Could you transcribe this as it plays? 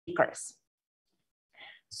speakers.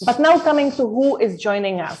 But now coming to who is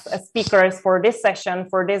joining us as speakers for this session,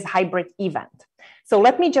 for this hybrid event. So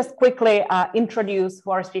let me just quickly introduce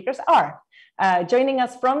who our speakers are. Joining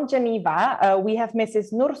us from Geneva, we have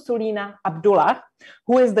Mrs. Nur Sulina Abdullah,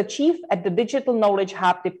 who is the chief at the Digital Knowledge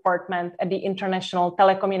Hub Department at the International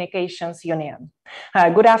Telecommunications Union.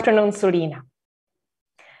 Good afternoon, Sulina.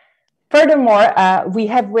 Furthermore, we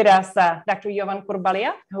have with us Dr. Jovan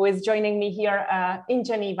Kurbalia, who is joining me here in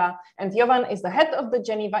Geneva. And Jovan is the head of the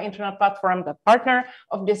Geneva Internet Platform, the partner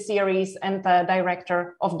of this series, and the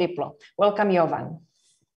director of Diplo. Welcome, Jovan.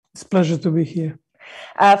 It's a pleasure to be here.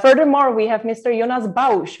 Furthermore, we have Mr. Jonas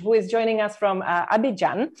Bausch, who is joining us from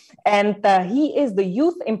Abidjan, and he is the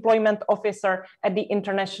Youth Employment Officer at the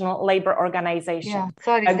International Labour Organization. Yeah,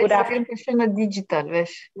 sorry, good afternoon. Digital,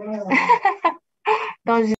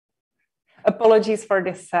 Apologies for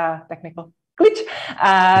this technical glitch.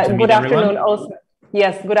 Good afternoon also.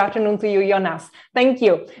 Yes, good afternoon to you, Jonas. Thank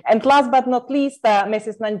you. And last but not least,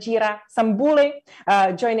 Mrs. Nanjira Sambuli,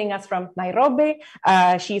 joining us from Nairobi.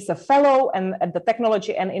 She's a fellow at the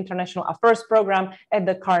Technology and International Affairs Program at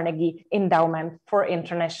the Carnegie Endowment for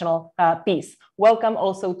International Peace. Welcome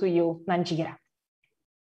also to you, Nanjira.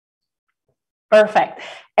 Perfect.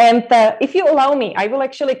 And if you allow me, I will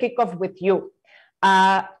actually kick off with you.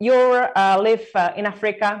 You live in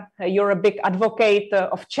Africa, you're a big advocate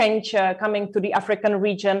of change coming to the African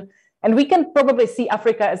region, and we can probably see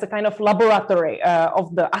Africa as a kind of laboratory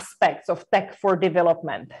of the aspects of tech for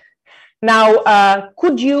development. Now,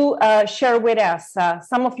 could you share with us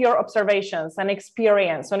some of your observations and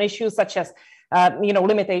experience on issues such as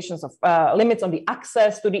limitations of limits on the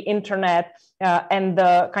access to the internet and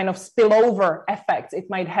the kind of spillover effects it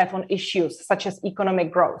might have on issues such as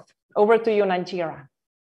economic growth? Over to you, Nanjira.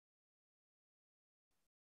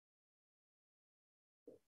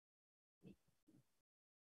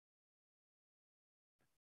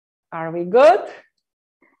 Are we good?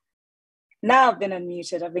 Now I've been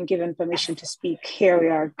unmuted. I've been given permission to speak. Here we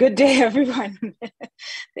are. Good day, everyone.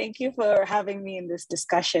 Thank you for having me in this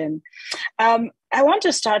discussion. I want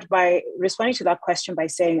to start by responding to that question by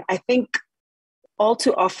saying, I think all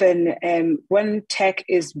too often, when tech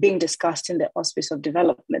is being discussed in the auspice of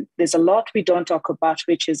development, there's a lot we don't talk about,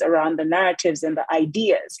 which is around the narratives and the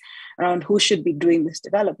ideas around who should be doing this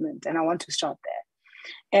development. And I want to start there.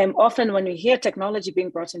 Often when we hear technology being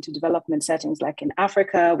brought into development settings, like in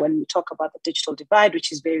Africa, when we talk about the digital divide,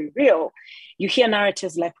 which is very real, you hear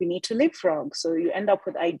narratives like we need to leapfrog. So you end up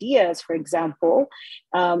with ideas, for example,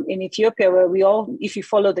 in Ethiopia, where we all, if you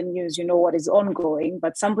follow the news, you know what is ongoing,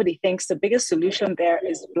 but somebody thinks the biggest solution there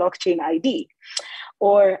is blockchain ID.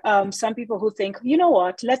 Or some people who think, you know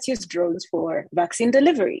what, let's use drones for vaccine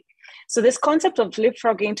delivery. So this concept of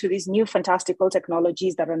leapfrogging to these new fantastical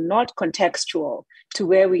technologies that are not contextual to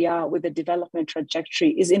where we are with the development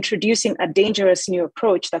trajectory is introducing a dangerous new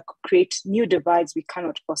approach that could create new divides we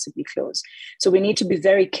cannot possibly close. So we need to be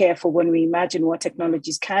very careful when we imagine what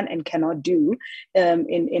technologies can and cannot do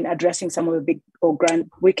in addressing some of the big or grand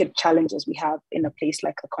wicked challenges we have in a place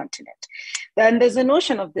like the continent. Then there's a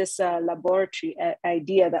notion of this laboratory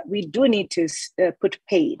idea that we do need to put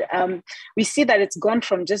paid. We see that it's gone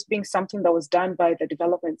from just being something that was done by the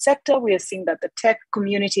development sector. We are seeing that the tech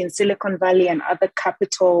community in Silicon Valley and other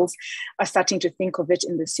capitals are starting to think of it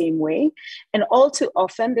in the same way. And all too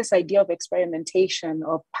often, this idea of experimentation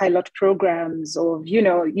or pilot programs or, you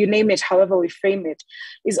name it, however we frame it,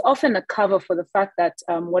 is often a cover for the fact that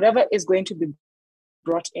whatever is going to be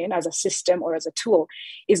brought in as a system or as a tool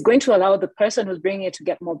is going to allow the person who's bringing it to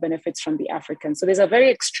get more benefits from the African. So there's a very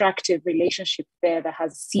extractive relationship there that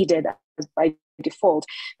has seeded by default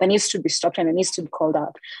that needs to be stopped and it needs to be called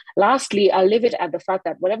out. Lastly, I'll leave it at the fact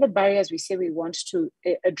that whatever barriers we say we want to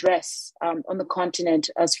address on the continent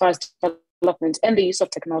as far as development and the use of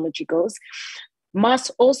technology goes, must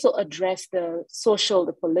also address the social,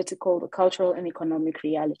 the political, the cultural, and economic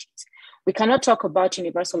realities. We cannot talk about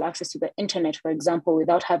universal access to the internet, for example,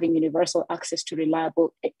 without having universal access to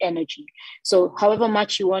reliable energy. So however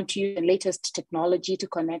much you want to use the latest technology to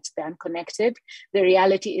connect the unconnected, the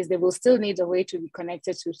reality is they will still need a way to be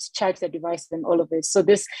connected to charge their devices and all of this. So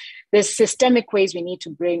there's systemic ways we need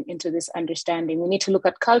to bring into this understanding. We need to look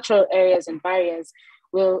at cultural areas and barriers,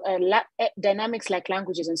 dynamics like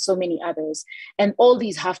languages and so many others. And all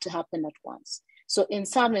these have to happen at once. So in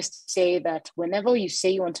sum, is to say that whenever you say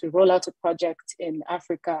you want to roll out a project in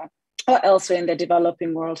Africa or elsewhere in the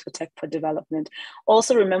developing world for tech for development,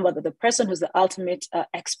 also remember that the person who's the ultimate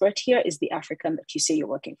expert here is the African that you say you're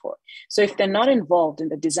working for. So if they're not involved in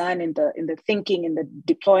the design, in the thinking, in the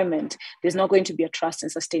deployment, there's not going to be a trust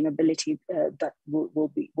and sustainability that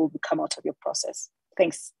will come out of your process.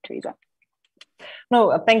 Thanks, Teresa. No,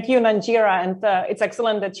 thank you, Nanjira, and it's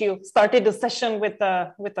excellent that you started the session with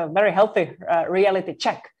a very healthy reality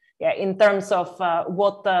check. Yeah, in terms of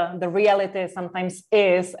what the reality sometimes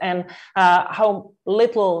is, and how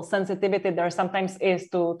little sensitivity there sometimes is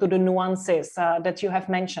to the nuances that you have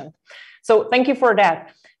mentioned. So thank you for that.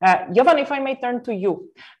 Jovan, if I may turn to you.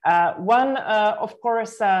 One, of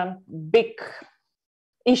course, big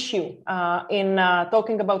issue in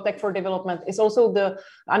talking about tech for development is also the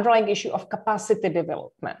underlying issue of capacity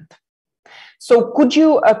development. So could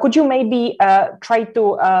you maybe try to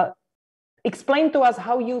explain to us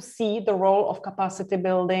how you see the role of capacity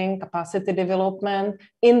building, capacity development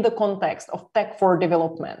in the context of tech for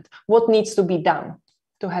development? What needs to be done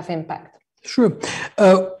to have impact? Sure.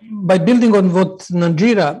 By building on what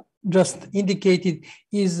Nanjira just indicated,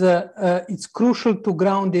 it's crucial to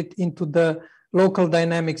ground it into the local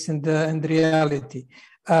dynamics and reality.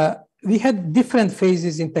 We had different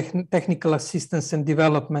phases in technical assistance and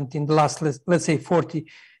development in the last, let's say, 40,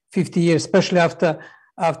 50 years, especially after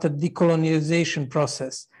decolonization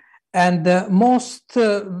process. And there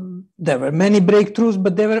were many breakthroughs,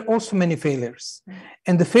 but there were also many failures.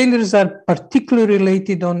 And the failures are particularly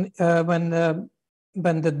related on when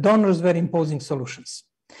the donors were imposing solutions.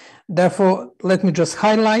 Therefore, let me just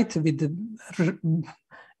highlight with the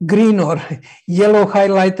green or yellow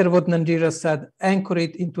highlighter what Nanjira said, anchor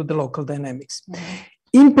it into the local dynamics.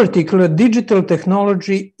 In particular, digital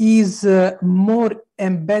technology is more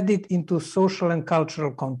embedded into social and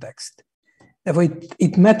cultural context. Therefore,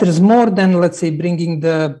 it matters more than, let's say, bringing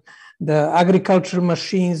the agriculture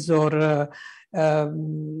machines or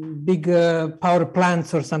big power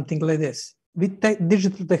plants or something like this. With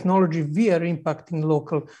digital technology, we are impacting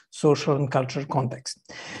local social and cultural context.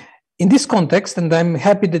 In this context, and I'm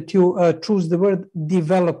happy that you choose the word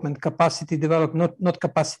development, capacity development, not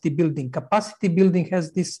capacity building. Capacity building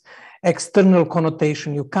has this external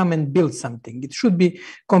connotation. You come and build something. It should be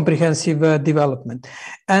comprehensive development.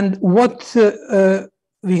 And what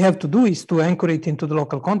we have to do is to anchor it into the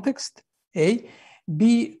local context, A.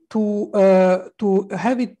 B, to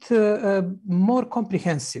have it more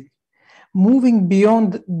comprehensive. Moving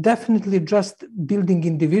beyond definitely just building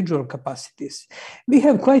individual capacities. We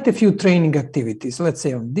have quite a few training activities, let's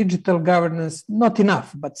say on digital governance, not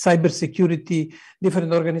enough, but cybersecurity,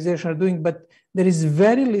 different organizations are doing, but there is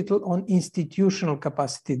very little on institutional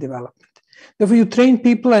capacity development. Therefore, you train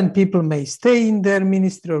people and people may stay in their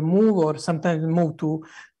ministry or move, or sometimes move to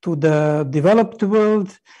the developed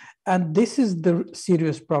world. And this is the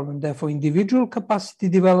serious problem. Therefore, individual capacity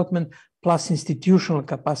development plus institutional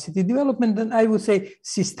capacity development, and I would say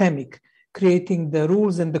systemic, creating the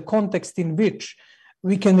rules and the context in which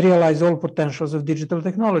we can realize all potentials of digital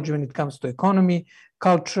technology when it comes to economy,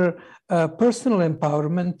 culture, personal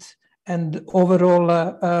empowerment, and overall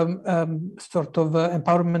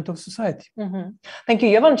empowerment of society. Mm-hmm. Thank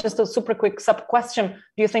you, Jovan. Just a super quick sub question.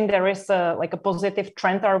 Do you think there is a positive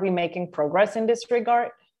trend? Are we making progress in this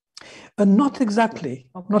regard? Not exactly.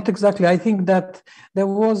 Okay. Not exactly. I think that there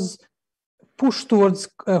was push towards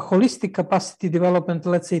holistic capacity development,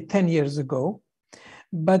 let's say 10 years ago,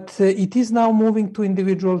 but it is now moving to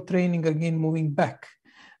individual training again, moving back.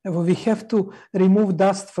 We have to remove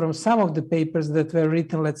dust from some of the papers that were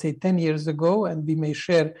written, let's say 10 years ago, and we may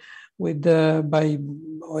share with by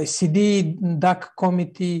OECD, DAC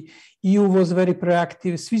committee, EU was very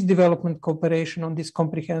proactive, Swiss Development Cooperation on this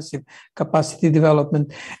comprehensive capacity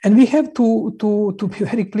development. And we have to be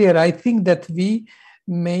very clear. I think that we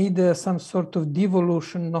made some sort of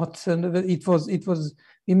devolution,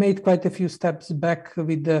 we made quite a few steps back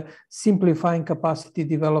with the simplifying capacity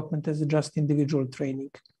development as just individual training.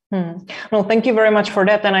 Well, thank you very much for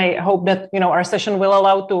that. And I hope that, our session will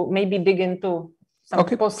allow to maybe dig into some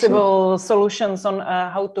possible solutions on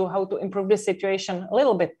how to improve this situation a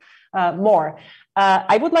little bit more.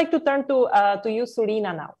 I would like to turn to you,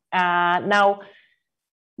 Sulina, now. Now,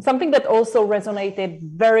 something that also resonated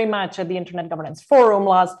very much at the Internet Governance Forum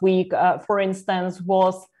last week, for instance,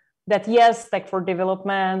 was that yes, tech for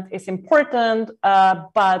development is important,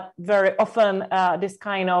 but very often this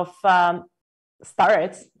kind of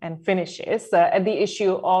starts and finishes at the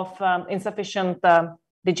issue of insufficient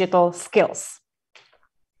digital skills.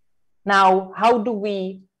 Now, how do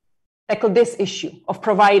we tackle this issue of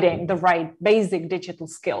providing the right basic digital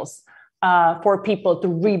skills for people to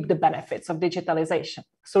reap the benefits of digitalization?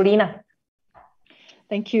 Sulina.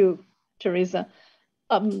 Thank you, Teresa.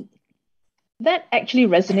 That actually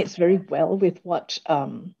resonates very well with what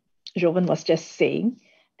Jovan was just saying.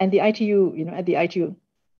 And the ITU, at the ITU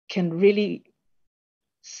can really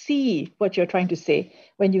see what you're trying to say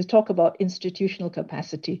when you talk about institutional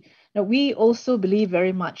capacity. Now, we also believe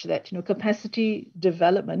very much that capacity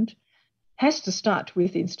development has to start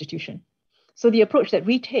with the institution. So the approach that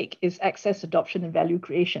we take is access, adoption, and value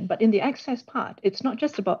creation. But in the access part, it's not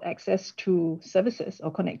just about access to services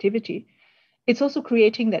or connectivity. It's also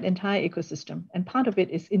creating that entire ecosystem. And part of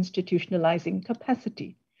it is institutionalizing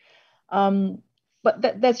capacity. But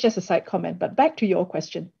that's just a side comment. But back to your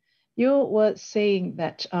question. You were saying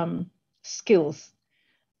that skills,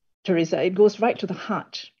 Teresa, it goes right to the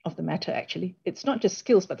heart of the matter, actually. It's not just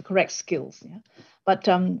skills, but the correct skills. Yeah? But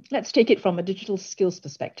let's take it from a digital skills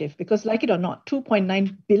perspective, because like it or not,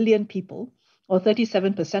 2.9 billion people, or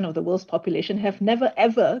 37% of the world's population, have never,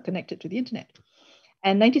 ever connected to the internet.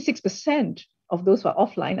 And 96% of those who are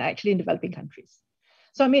offline are actually in developing countries.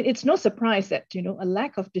 So, I mean, it's no surprise that, a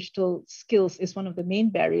lack of digital skills is one of the main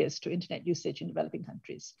barriers to internet usage in developing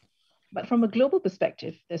countries. But from a global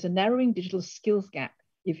perspective, there's a narrowing digital skills gap,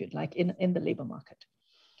 if you'd like, in the labor market.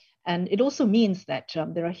 And it also means that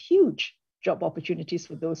there are huge job opportunities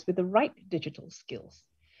for those with the right digital skills.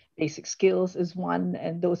 Basic skills is one,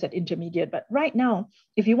 and those at intermediate. But right now,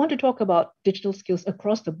 if you want to talk about digital skills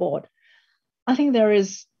across the board, I think there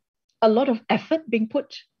is a lot of effort being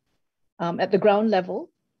put at the ground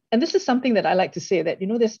level. And this is something that I like to say that,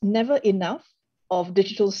 there's never enough of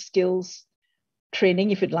digital skills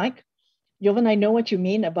training, if you'd like. Jovan, I know what you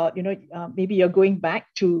mean about, maybe you're going back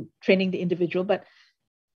to training the individual, but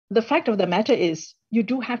the fact of the matter is you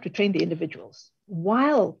do have to train the individuals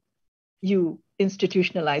while you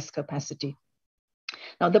institutionalize capacity.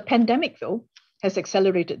 Now, the pandemic, though, has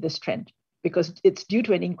accelerated this trend because it's due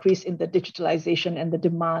to an increase in the digitalization and the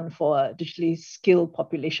demand for a digitally skilled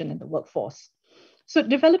population in the workforce. So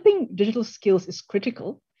developing digital skills is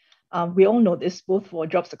critical. We all know this, both for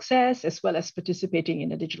job success as well as participating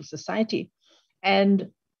in a digital society. And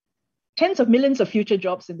tens of millions of future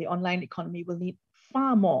jobs in the online economy will need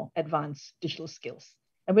far more advanced digital skills.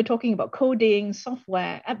 And we're talking about coding,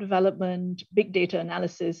 software, app development, big data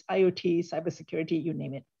analysis, IoT, cybersecurity, you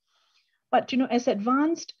name it. But as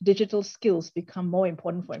advanced digital skills become more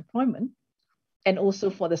important for employment and also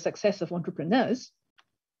for the success of entrepreneurs,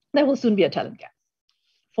 there will soon be a talent gap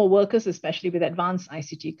for workers, especially with advanced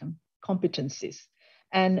ICT competencies.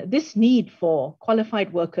 And this need for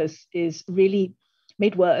qualified workers is really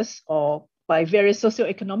made worse by various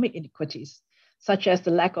socioeconomic inequities, such as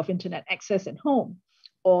the lack of internet access at home,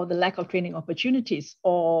 or the lack of training opportunities,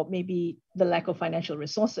 or maybe the lack of financial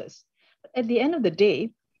resources. But at the end of the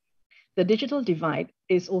day, the digital divide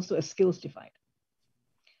is also a skills divide.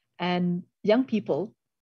 And young people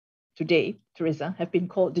today, Teresa, have been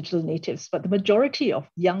called digital natives, but the majority of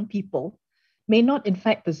young people may not, in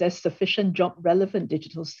fact, possess sufficient job-relevant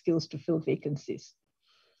digital skills to fill vacancies.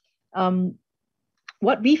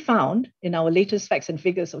 What we found in our latest Facts and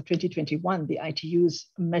Figures of 2021, the ITU's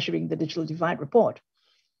Measuring the Digital Divide report,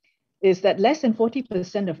 is that less than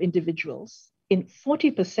 40% of individuals in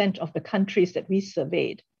 40% of the countries that we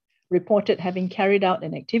surveyed reported having carried out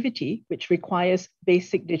an activity which requires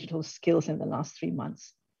basic digital skills in the last 3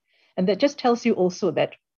 months. And that just tells you also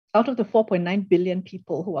that out of the 4.9 billion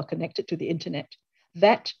people who are connected to the internet,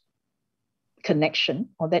 that connection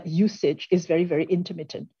or that usage is very, very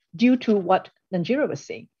intermittent due to what Nanjira was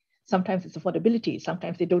saying. Sometimes it's affordability,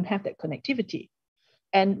 sometimes they don't have that connectivity.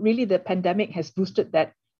 And really the pandemic has boosted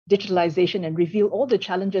that digitalization and revealed all the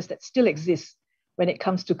challenges that still exist when it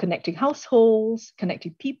comes to connecting households,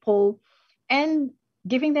 connecting people, and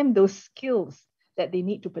giving them those skills that they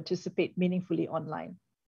need to participate meaningfully online.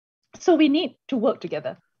 So we need to work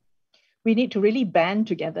together. We need to really band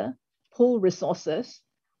together, pool resources,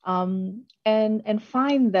 and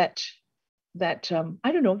find that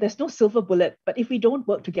I don't know, there's no silver bullet, but if we don't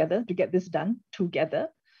work together to get this done together,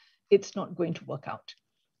 it's not going to work out.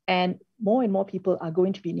 And more people are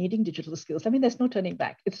going to be needing digital skills. I mean, there's no turning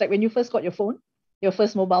back. It's like when you first got your phone, your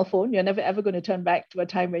first mobile phone, you're never ever going to turn back to a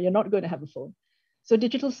time where you're not going to have a phone. So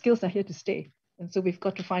digital skills are here to stay. And so we've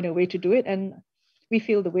got to find a way to do it. And we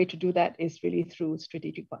feel the way to do that is really through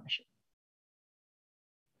strategic partnership.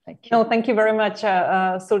 Thank you. No, thank you very much,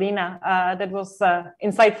 Sulina. That was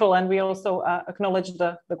insightful, and we also acknowledge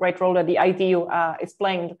the great role that the ITU is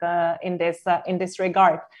playing in this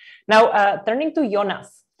regard. Now, turning to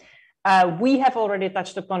Jonas, we have already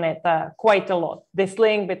touched upon it quite a lot. This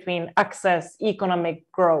link between access, economic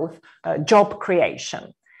growth, job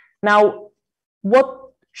creation. Now,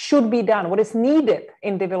 what should be done? What is needed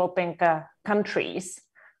in developing countries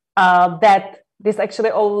that this actually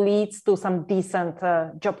all leads to some decent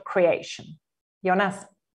job creation? Jonas?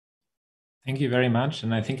 Thank you very much.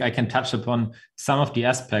 And I think I can touch upon some of the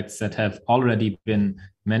aspects that have already been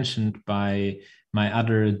mentioned by my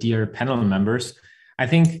other dear panel members. I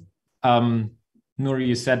think, Noor,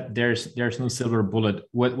 you said there's no silver bullet.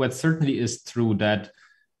 What certainly is true that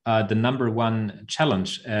the number one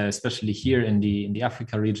challenge, especially here in the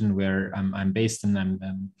Africa region where I'm based and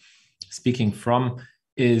I'm speaking from,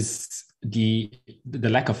 is the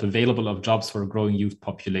lack of available of jobs for a growing youth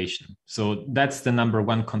population. So that's the number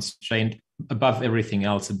one constraint above everything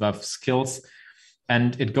else, above skills.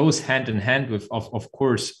 And it goes hand in hand with, of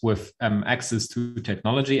course, with access to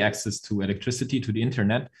technology, access to electricity, to the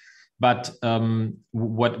internet. But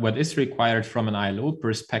what is required from an ILO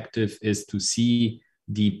perspective is to see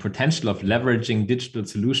the potential of leveraging digital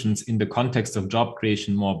solutions in the context of job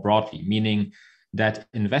creation more broadly, meaning that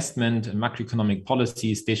investment and macroeconomic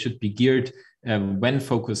policies, they should be geared when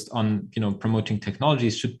focused on promoting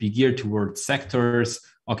technologies, should be geared towards sectors,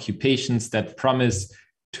 occupations that promise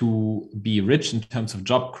to be rich in terms of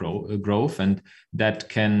job growth, and that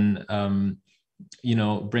can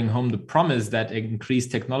bring home the promise that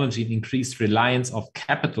increased technology and increased reliance of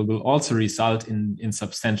capital will also result in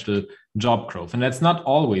substantial job growth. And that's not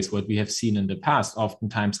always what we have seen in the past.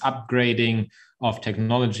 Oftentimes upgrading of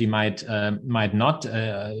technology might not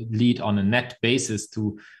lead on a net basis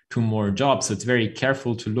to more jobs. So it's very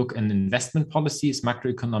careful to look at investment policies,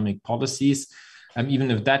 macroeconomic policies,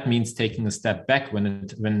 even if that means taking a step back when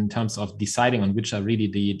in terms of deciding on which are really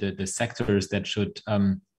the sectors that should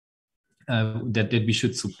that we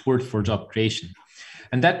should support for job creation.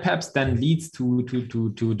 And that perhaps then leads to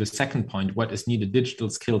the second point, what is needed, digital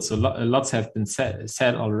skills. So lots have been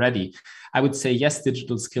said already. I would say, yes,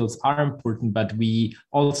 digital skills are important, but we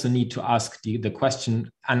also need to ask the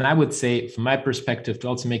question, and I would say, from my perspective, to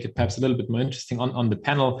also make it perhaps a little bit more interesting on the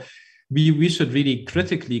panel, we should really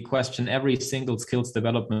critically question every single skills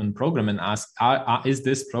development program and ask, is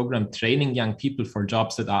this program training young people for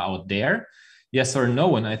jobs that are out there? Yes or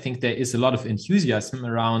no? And I think there is a lot of enthusiasm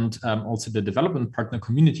around also the development partner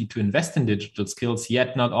community to invest in digital skills,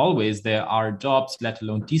 yet not always there are jobs, let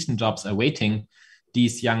alone decent jobs, awaiting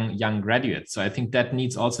these young graduates. So I think that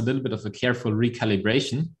needs also a little bit of a careful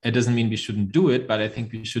recalibration. It doesn't mean we shouldn't do it, but I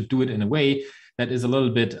think we should do it in a way that is a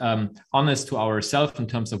little bit honest to ourselves in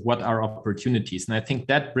terms of what are opportunities. And I think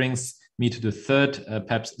that brings me to the third,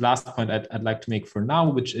 perhaps last point I'd like to make for now,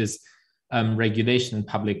 which is regulation and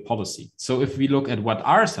public policy. So if we look at what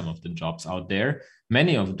are some of the jobs out there,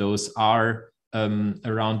 many of those are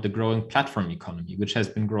around the growing platform economy, which has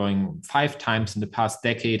been growing 5 times in the past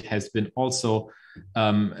decade, has been also,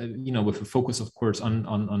 with a focus, of course,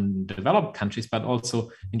 on developed countries, but also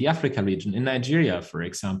in the Africa region. In Nigeria, for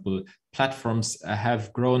example, platforms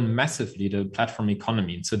have grown massively, the platform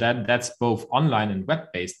economy. So that's both online and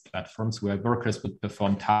web-based platforms where workers would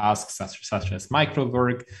perform tasks such as micro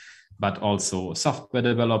work, but also software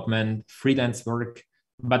development, freelance work,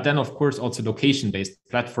 but then, of course, also location-based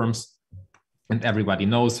platforms. And everybody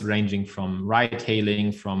knows, ranging from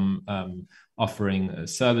ride-hailing, from offering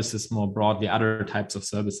services more broadly, other types of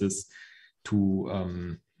services,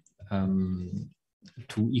 to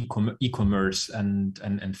e-commerce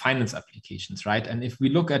and finance applications, right? And if we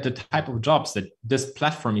look at the type of jobs that this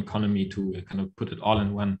platform economy, to kind of put it all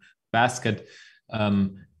in one basket,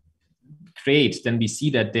 create, then we see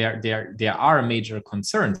that there are major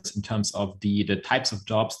concerns in terms of the types of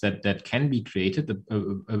jobs that can be created,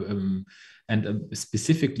 and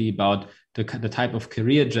specifically about the type of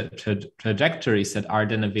career trajectories that are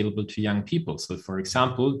then available to young people. So, for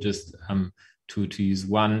example, just to use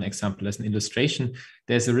one example as an illustration,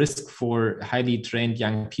 there's a risk for highly trained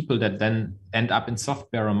young people that then end up in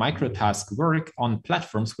software or microtask work on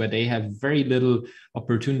platforms where they have very little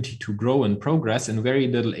opportunity to grow and progress, and very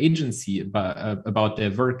little agency about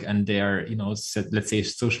their work, and their, let's say,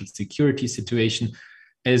 social security situation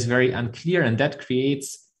is very unclear. And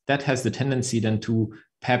that has the tendency then to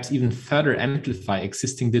perhaps even further amplify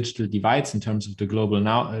existing digital divides in terms of the global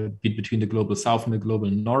between the global south and the global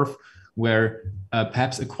north, where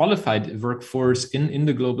perhaps a qualified workforce in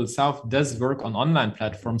the global south does work on online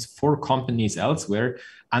platforms for companies elsewhere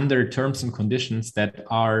under terms and conditions that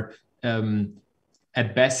are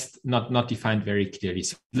at best not defined very clearly.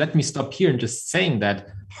 So let me stop here and just saying that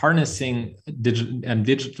harnessing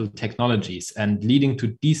digital technologies and leading to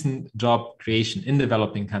decent job creation in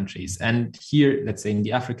developing countries, and here, let's say in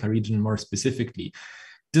the Africa region more specifically,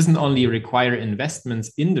 doesn't only require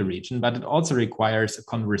investments in the region, but it also requires a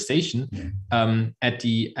conversation at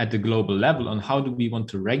the global level on how do we want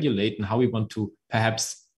to regulate, and how we want to,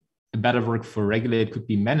 perhaps a better word for regulate could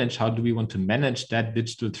be manage. How do we want to manage that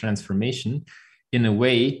digital transformation in a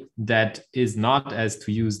way that is not, as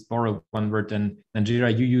to use borrow one word in Nigeria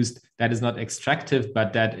you used, that is not extractive,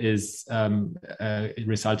 but that is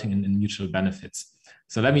resulting in mutual benefits.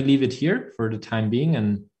 So let me leave it here for the time being,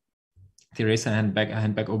 and Teresa, I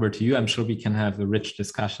hand back over to you. I'm sure we can have a rich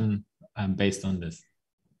discussion based on this.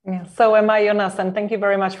 Yeah, so am I, Jonas, and thank you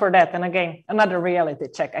very much for that. And again, another reality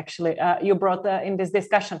check, actually, you brought in this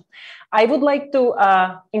discussion. I would like to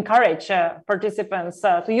encourage participants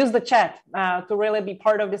to use the chat to really be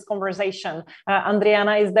part of this conversation.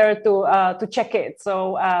 Adriana is there to check it,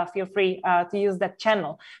 so feel free to use that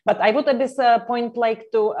channel. But I would at this point like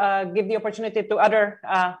to give the opportunity to other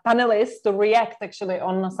panelists to react actually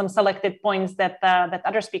on some selected points that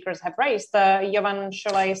other speakers have raised. Jovan,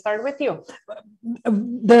 shall I start with you?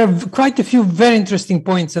 There are quite a few very interesting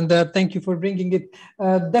points, and thank you for bringing it.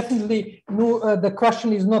 Definitely, the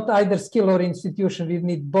question is not either skill or institution. We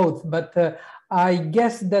need both. But I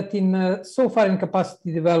guess that so far in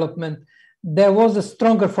capacity development, there was a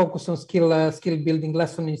stronger focus on skill building,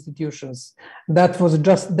 less on institutions.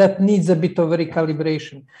 That needs a bit of a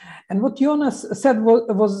recalibration. And what Jonas said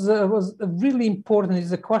was really important.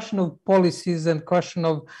 Is a question of policies and question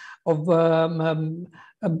of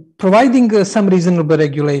providing some reasonable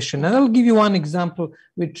regulation. And I'll give you one example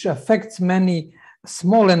which affects many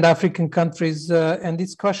small and African countries, and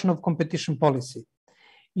it's question of competition policy.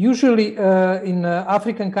 Usually in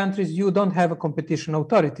African countries, you don't have a competition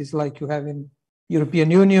authorities like you have in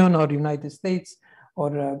European Union or United States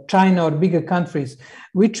or China or bigger countries,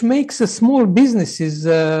 which makes small businesses,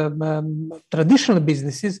 traditional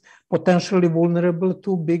businesses, potentially vulnerable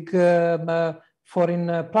to big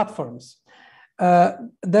foreign platforms.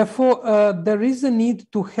 Therefore, there is a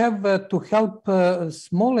need to have to help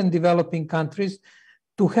small and developing countries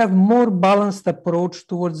to have more balanced approach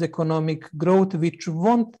towards economic growth, which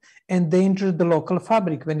won't endanger the local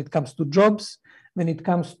fabric when it comes to jobs, when it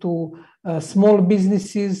comes to small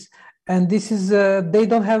businesses. And this is they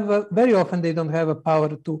don't have very often they don't have a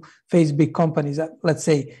power to face big companies. Let's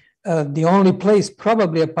say the only place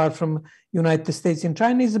probably apart from United States and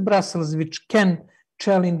China is Brussels, which can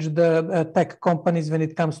challenge the tech companies when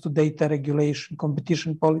it comes to data regulation,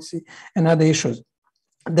 competition policy, and other issues.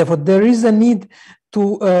 Therefore, there is a need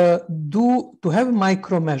to have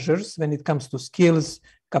micro measures when it comes to skills,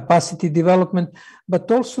 capacity development, but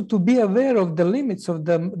also to be aware of the limits of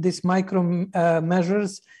these micro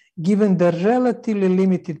measures, given the relatively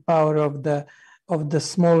limited power of the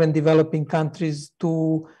small and developing countries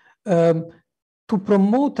to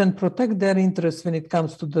promote and protect their interests when it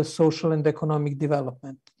comes to the social and economic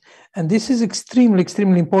development. And this is extremely,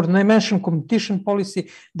 extremely important. I mentioned competition policy.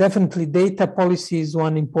 Definitely data policy is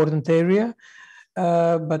one important area,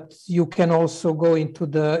 but you can also go into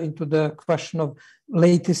the question of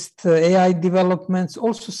latest AI developments,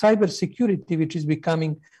 also cybersecurity, which is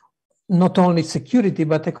becoming not only security,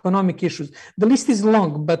 but economic issues. The list is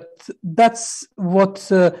long, but that's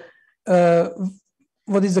what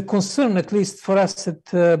is a concern, at least for us at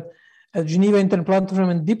Geneva Internet Platform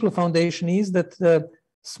and DiploFoundation, is that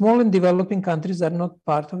small and developing countries are not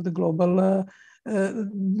part of the global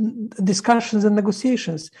discussions and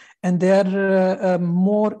negotiations, and they are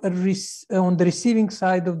more on the receiving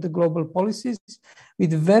side of the global policies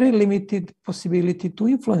with very limited possibility to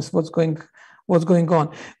influence what's going on,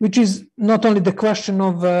 which is not only the question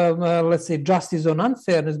of, let's say, justice or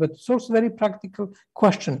unfairness, but it's also a very practical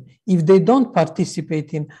question. If they don't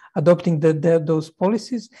participate in adopting those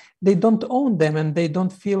policies, they don't own them and they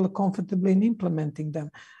don't feel comfortable in implementing them.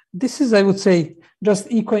 This is, I would say, just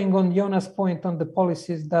echoing on Jonas' point on the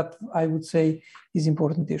policies, that I would say is an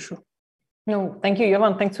important issue. No, thank you,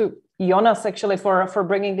 Jovan. Thanks to Jonas, actually, for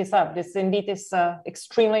bringing this up. This indeed is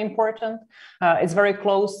extremely important. It's very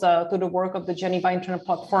close to the work of the Geneva Internet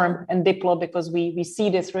Platform and Diplo, because we see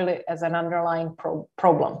this really as an underlying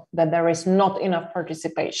problem, that there is not enough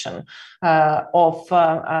participation of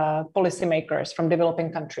policymakers from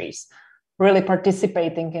developing countries really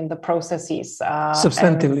participating in the processes.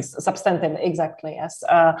 Substantively, exactly, yes.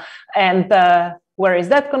 Where is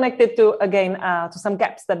that connected to, again, to some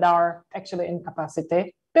gaps that are actually in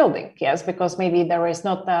capacity building? Yes, because maybe there is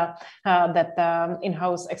not that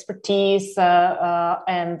in-house expertise,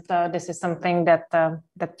 and this is something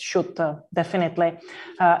that should definitely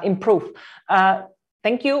improve.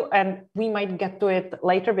 Thank you, and we might get to it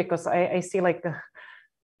later, because I see like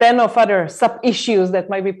 10 of other sub-issues that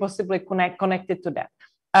might be possibly connected to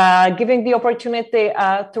that. Giving the opportunity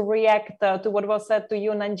to react to what was said to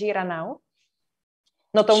you, Nanjira, now.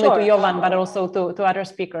 Not only to Jovan, but also to other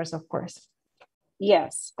speakers, of course.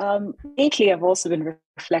 Yes. Lately, I've also been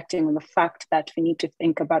reflecting on the fact that we need to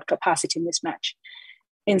think about capacity mismatch.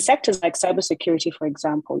 in sectors like cybersecurity, for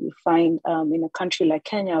example, you find in a country like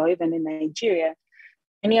Kenya or even in Nigeria,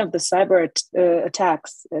 many of the cyber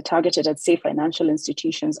attacks targeted at, say, financial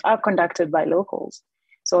institutions are conducted by locals.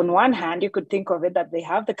 So on one hand, you could think of it that they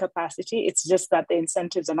have the capacity. It's just that the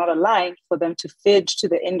incentives are not aligned for them to feed to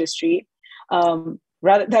the industry,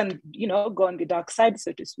 rather than, go on the dark side,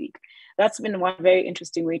 so to speak. That's been one very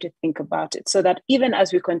interesting way to think about it. So that even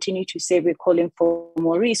as we continue to say we're calling for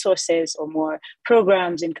more resources or more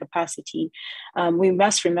programs in capacity, we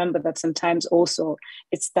must remember that sometimes also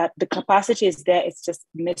it's that the capacity is there, it's just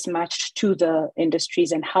mismatched to the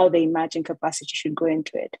industries and how they imagine capacity should go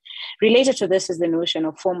into it. Related to this is the notion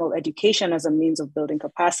of formal education as a means of building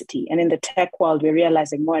capacity. And in the tech world, we're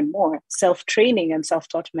realizing more and more self-training and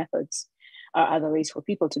self-taught methods are other ways for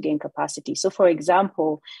people to gain capacity. So for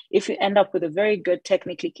example, if you end up with a very good,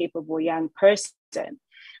 technically capable young person,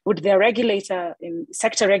 would their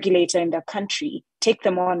sector regulator in their country take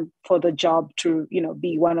them on for the job to,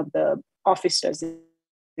 be one of the officers in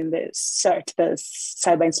the CERT, the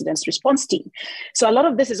Cyber Incidents Response Team? So a lot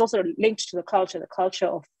of this is also linked to the culture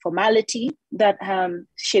of formality that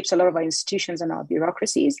shapes a lot of our institutions and our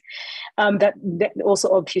bureaucracies, that also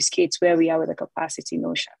obfuscates where we are with the capacity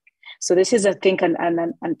notion. So this is, I think, an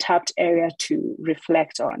untapped area to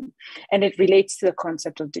reflect on. And it relates to the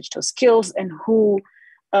concept of digital skills and who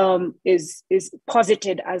is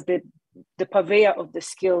posited as the purveyor of the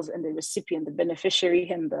skills and the recipient, the beneficiary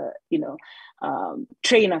and the,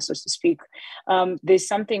 trainer, so to speak. There's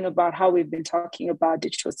something about how we've been talking about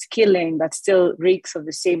digital skilling that still reeks of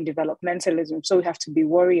the same developmentalism. So we have to be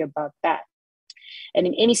worried about that. And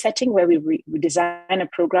in any setting where we design a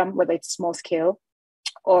program, whether it's small scale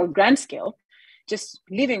or grand scale, just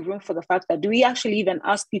leaving room for the fact that do we actually even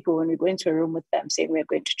ask people when we go into a room with them, saying we're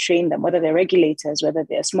going to train them, whether they're regulators, whether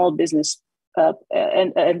they're small business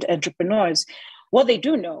and entrepreneurs, what they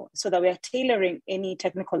do know, so that we are tailoring any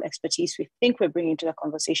technical expertise we think we're bringing to the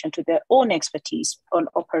conversation to their own expertise on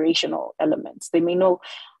operational elements. They may know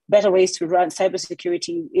better ways to run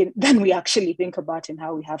cybersecurity than we actually think about in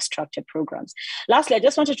how we have structured programs. Lastly, I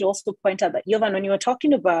just wanted to also point out that, Jovan, when you were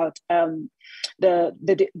talking about the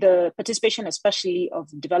participation, especially of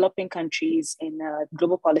developing countries in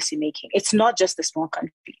global policy making, it's not just the small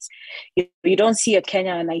countries. You don't see a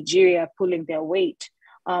Kenya and Nigeria pulling their weight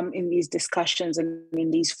in these discussions and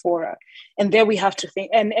in these fora. And there we have to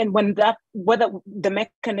think, and whether the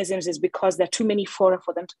mechanisms is because there are too many fora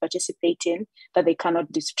for them to participate in, that they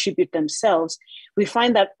cannot distribute themselves, we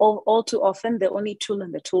find that all too often the only tool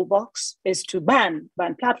in the toolbox is to ban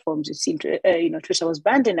platforms. We've seen, Twitter was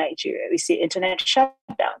banned in Nigeria. We see internet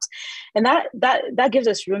shutdowns. And that gives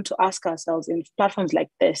us room to ask ourselves, in platforms like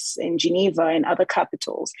this, in Geneva and other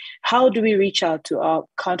capitals, how do we reach out to our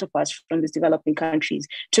counterparts from these developing countries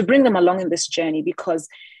to bring them along in this journey? Because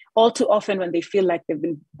all too often when they feel like they've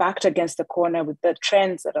been backed against the corner with the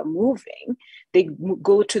trends that are moving, they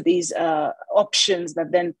go to these options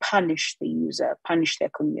that then punish the user, punish their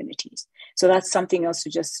communities. So that's something else to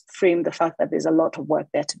just frame the fact that there's a lot of work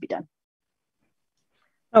there to be done.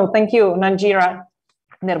 Oh, thank you, Nanjira.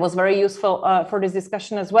 That was very useful for this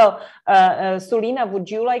discussion as well. Sulina,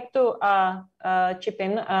 would you like to chip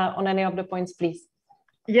in on any of the points, please?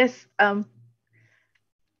 Yes.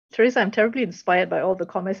 Teresa, I'm terribly inspired by all the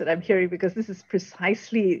comments that I'm hearing, because this is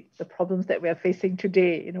precisely the problems that we are facing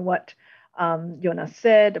today. What Jonas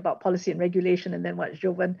said about policy and regulation, and then what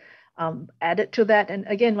Jovan added to that, and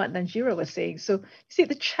again, what Nanjira was saying. So you see,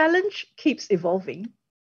 the challenge keeps evolving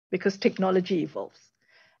because technology evolves.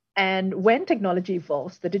 And when technology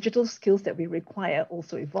evolves, the digital skills that we require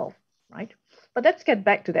also evolve, right? But let's get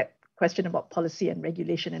back to that question about policy and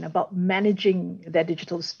regulation and about managing their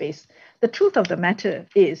digital space. The truth of the matter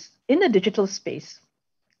is, in a digital space,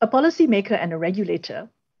 a policymaker and a regulator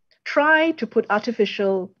try to put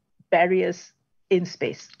artificial barriers in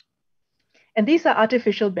space. And these are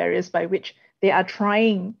artificial barriers by which they are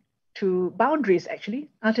trying to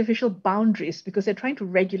artificial boundaries, because they're trying to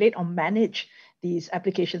regulate or manage these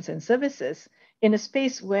applications and services in a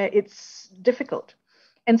space where it's difficult.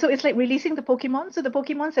 And so it's like releasing the Pokemon. So the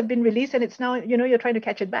Pokemons have been released and it's now, you're trying to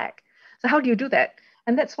catch it back. So how do you do that?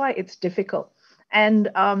 And that's why it's difficult. And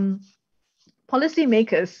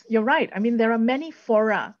policymakers, you're right. I mean, there are many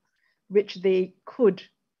fora which they could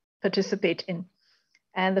participate in.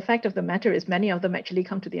 And the fact of the matter is, many of them actually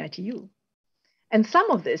come to the ITU. And some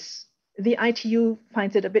of this, the ITU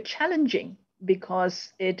finds it a bit challenging,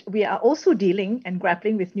 because we are also dealing and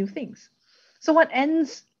grappling with new things. So what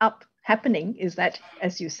ends up happening is that,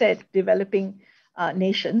 as you said, developing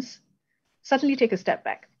nations suddenly take a step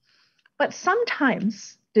back. But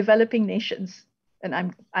sometimes developing nations,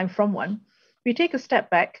 and I'm from one, we take a step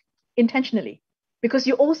back intentionally, because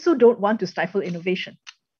you also don't want to stifle innovation.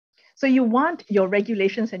 So you want your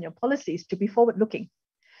regulations and your policies to be forward-looking,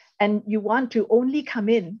 and you want to only come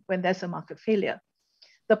in when there's a market failure.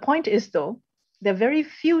 The point is, though, there are very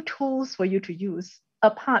few tools for you to use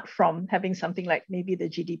apart from having something like maybe the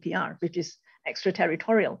GDPR, which is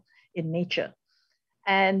extraterritorial in nature.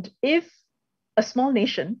 And if a small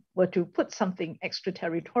nation were to put something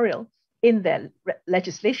extraterritorial in their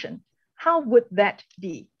legislation, how would that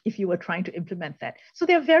be if you were trying to implement that? So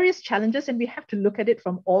there are various challenges, and we have to look at it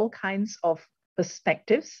from all kinds of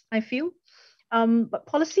perspectives, I feel. But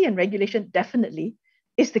policy and regulation definitely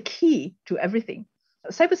is the key to everything.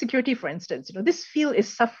 Cybersecurity, for instance, this field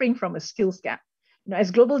is suffering from a skills gap.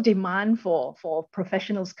 As global demand for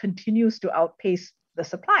professionals continues to outpace the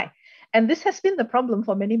supply. And this has been the problem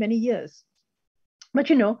for many, many years. But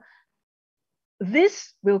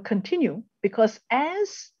this will continue because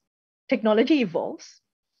as technology evolves,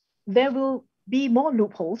 there will be more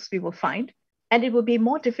loopholes we will find, and it will be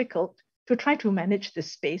more difficult to try to manage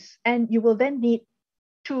this space. And you will then need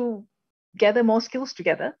to gather more skills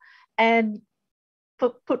together and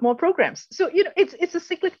put more programs. So, it's a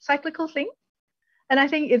cyclical thing. And I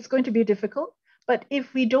think it's going to be difficult. But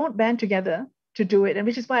if we don't band together to do it, and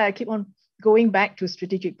which is why I keep on going back to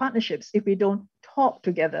strategic partnerships, if we don't talk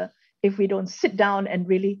together, if we don't sit down and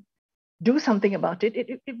really do something about it,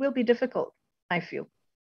 it will be difficult, I feel.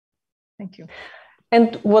 Thank you.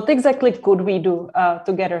 And what exactly could we do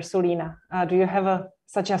together, Sulina? Do you have a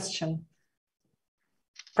suggestion?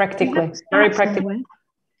 Practically, very practical. Somewhere.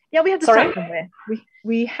 Yeah, we have to start somewhere.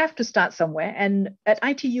 We have to start somewhere. And at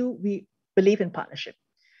ITU, we believe in partnership.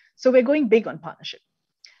 So we're going big on partnership.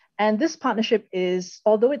 And this partnership is,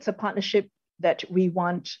 although it's a partnership that we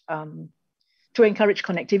want to encourage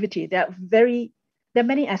connectivity, there are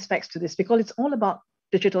many aspects to this because it's all about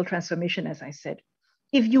digital transformation, as I said.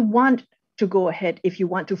 If you want to go ahead, if you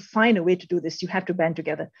want to find a way to do this, you have to band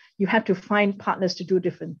together. You have to find partners to do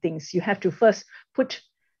different things. You have to first put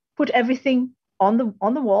everything on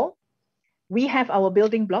the wall. We have our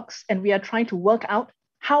building blocks, and we are trying to work out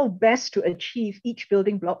how best to achieve each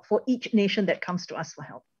building block for each nation that comes to us for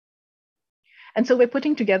help. And so we're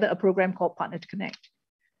putting together a program called Partner to Connect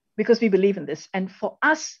because we believe in this. And for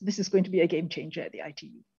us, this is going to be a game changer at the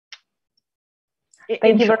ITU.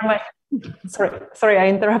 Thank you very much. Sorry, I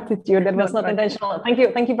interrupted you. That was not intentional.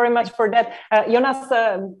 Thank you very much for that. Jonas,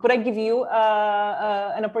 could I give you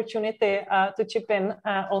an opportunity to chip in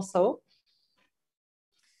also?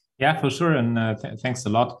 Yeah, for sure. And thanks a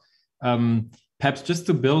lot. Perhaps just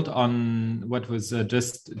to build on what was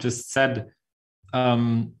just said,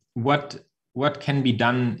 what can be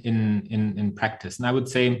done in practice? And I would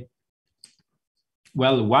say,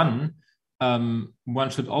 well, one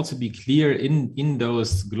should also be clear in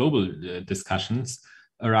those global discussions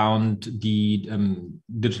around the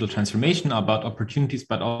digital transformation, about opportunities,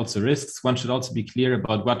 but also risks. One should also be clear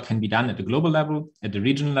about what can be done at the global level, at the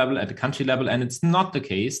regional level, at the country level. And it's not the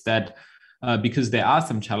case that because there are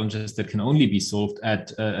some challenges that can only be solved at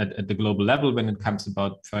the global level when it comes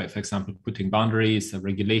about, for example, putting boundaries,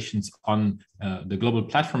 regulations on the global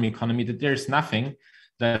platform economy, that there's nothing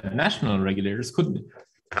that national regulators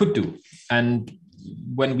could do. And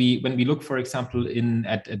when we look, for example,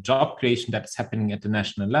 at a job creation that's happening at the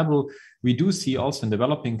national level, we do see also in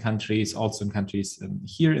developing countries, also in countries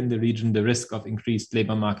here in the region, the risk of increased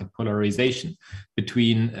labor market polarization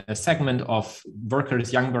between a segment of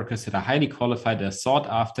workers, young workers that are highly qualified, that are sought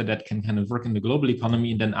after, that can kind of work in the global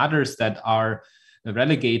economy, and then others that are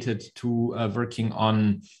relegated to working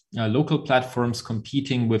on local platforms,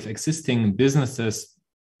 competing with existing businesses,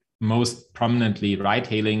 most prominently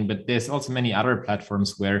ride-hailing, but there's also many other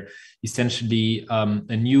platforms where essentially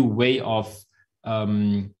a new way of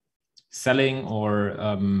selling or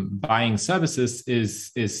buying services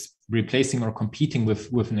is replacing or competing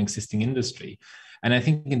with an existing industry. And I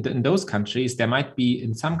think in those countries,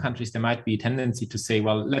 in some countries, there might be a tendency to say,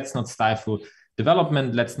 well, let's not stifle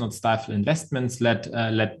development, let's not stifle investments, let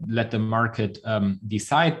the market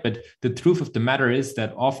decide. But the truth of the matter is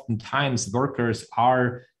that oftentimes workers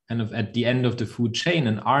are kind of at the end of the food chain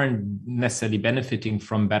and aren't necessarily benefiting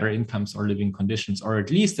from better incomes or living conditions, or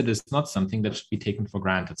at least it is not something that should be taken for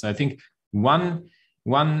granted. So I think one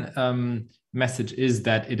message is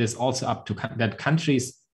that it is also up to that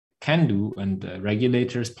countries can do, and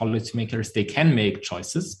regulators, policymakers, they can make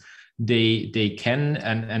choices. They can,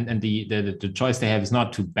 and the choice they have is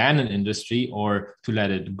not to ban an industry or to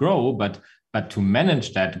let it grow, but to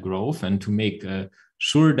manage that growth and to make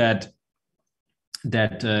sure that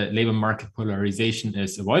labor market polarization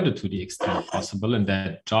is avoided to the extent possible, and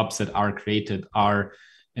that jobs that are created are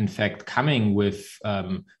in fact coming with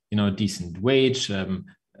decent wage,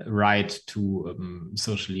 right to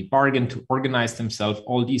socially bargain, to organize themselves.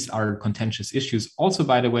 All these are contentious issues, also,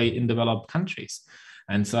 by the way, in developed countries.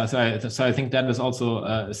 And so I think that is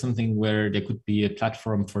also something where there could be a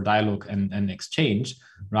platform for dialogue and exchange,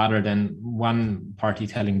 rather than one party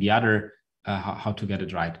telling the other how to get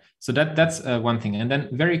it right. So that's one thing. And then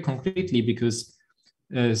very concretely, because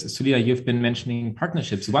Sulia, you've been mentioning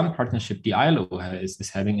partnerships. One partnership the ILO is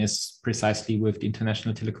having is precisely with the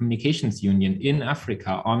International Telecommunications Union in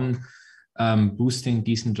Africa on boosting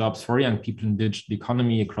decent jobs for young people in the digital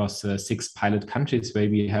economy across 6 pilot countries, where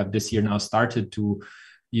we have this year now started to,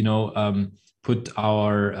 put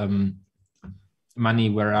our money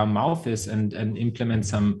where our mouth is and implement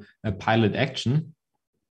some pilot action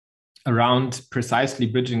around precisely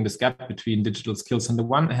bridging this gap between digital skills on the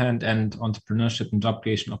one hand and entrepreneurship and job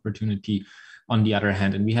creation opportunity on the other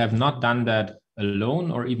hand. And we have not done that alone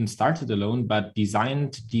or even started alone, but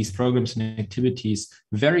designed these programs and activities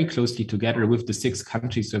very closely together with the 6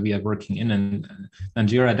 countries where we are working in. And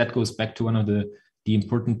Nigeria, that goes back to one of the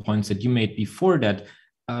important points that you made before, that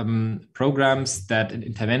programs, that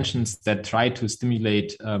interventions that try to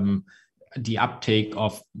stimulate the uptake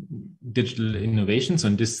of digital innovation. So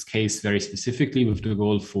in this case, very specifically with the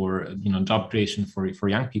goal for job creation for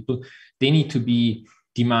young people, they need to be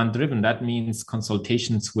demand driven. That means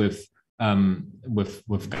consultations with government,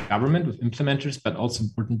 with implementers, but also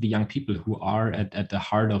importantly young people, who are at the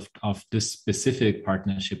heart of this specific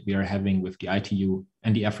partnership we are having with the ITU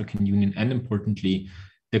and the African Union, and importantly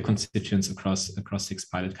the constituents across 6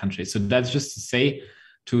 pilot countries. So that's just to say,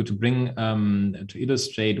 to bring to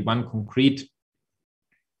illustrate one concrete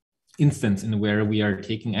instance in where we are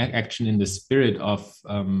taking action in the spirit of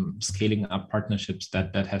scaling up partnerships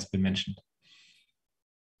that has been mentioned.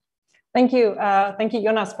 Thank you,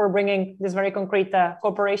 Jonas, for bringing this very concrete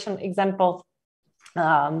cooperation example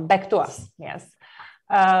back to us. Yes.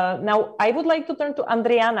 Now, I would like to turn to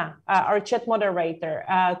Andriana, our chat moderator,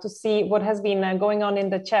 to see what has been going on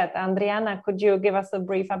in the chat. Andriana, could you give us a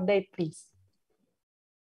brief update, please?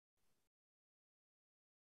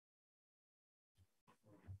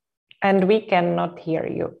 And we cannot hear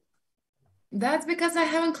you. That's because I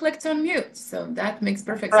haven't clicked on mute, so that makes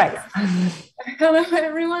perfect sense. Hello,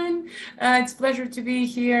 everyone. It's a pleasure to be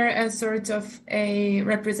here as sort of a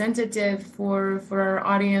representative for our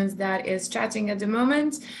audience that is chatting at the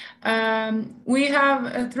moment. We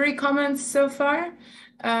have 3 comments so far.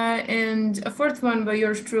 And a 4th one by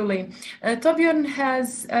yours truly. Torbjörn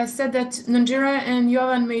has said that Nigeria and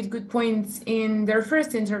Johan made good points in their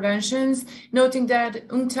first interventions, noting that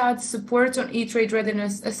UNCTAD's support on e-trade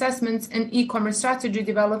readiness assessments and e-commerce strategy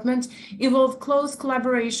development involved close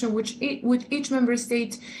collaboration with each member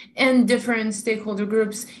state and different stakeholder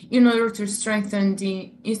groups in order to strengthen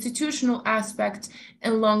the institutional aspect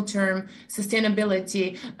and long-term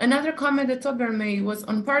sustainability. Another comment that Torbjörn made was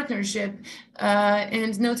on partnership,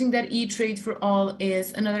 and noting that e-trade for all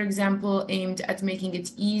is another example aimed at making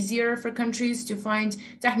it easier for countries to find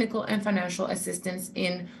technical and financial assistance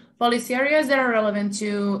in policy areas that are relevant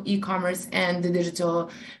to e-commerce and the digital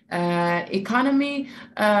economy.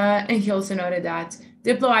 And he also noted that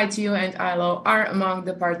Diplo, ITU, and ILO are among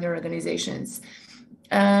the partner organizations.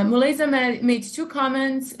 Muleza made 2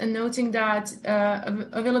 comments, noting that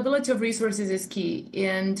availability of resources is key,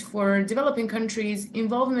 and for developing countries,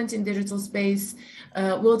 involvement in digital space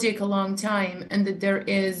will take a long time, and that there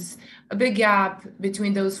is a big gap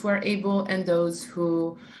between those who are able and those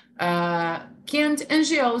who can't. And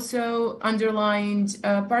she also underlined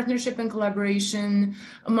partnership and collaboration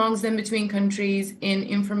amongst them between countries in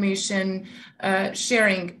information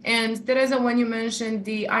sharing. And Teresa, when you mentioned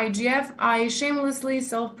the IGF, I shamelessly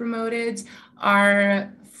self-promoted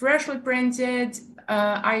our freshly printed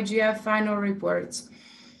IGF final reports.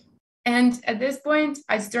 And at this point,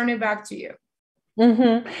 I turn it back to you.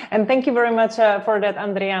 Mm-hmm. And thank you very much for that,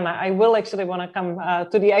 Andriana. I will actually want to come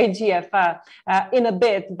to the IGF in a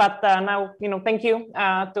bit, but now, thank you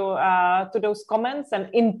to those comments and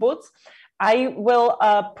inputs. I will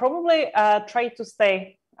probably try to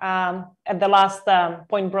stay at the last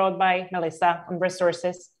point brought by Melissa on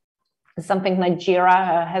resources. It's something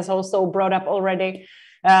Nigeria has also brought up already.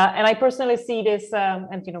 And I personally see this,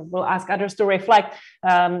 and we'll ask others to reflect,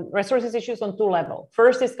 resources issues on 2 levels.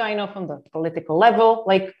 First is kind of on the political level,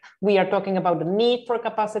 like we are talking about the need for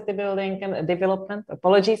capacity building and development.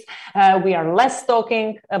 Apologies. We are less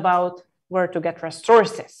talking about where to get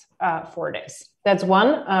resources for this. That's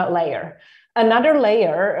one layer. Another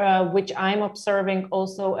layer, which I'm observing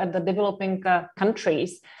also at the developing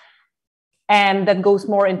countries, and that goes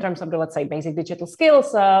more in terms of the, let's say, basic digital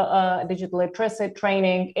skills, digital literacy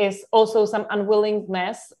training, is also some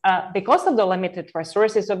unwillingness because of the limited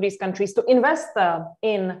resources of these countries to invest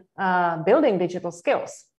in building digital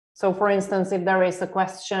skills. So, for instance, if there is a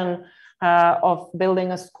question of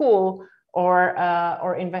building a school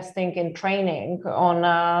or investing in training on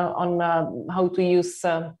how to use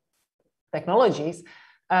technologies,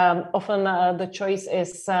 often the choice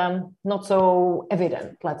is not so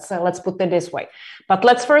evident. Let's put it this way. But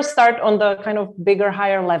let's first start on the kind of bigger,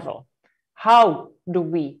 higher level. How do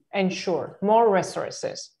we ensure more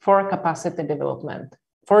resources for capacity development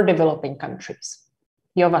for developing countries?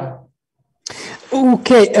 Jovan.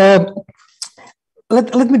 Okay.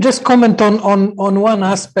 Let me just comment on one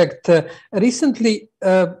aspect. Recently,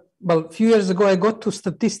 a few years ago, I got to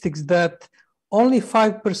statistics that only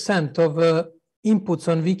 5% of inputs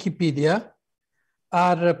on Wikipedia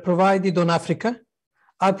are provided on Africa,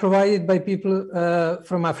 are provided by people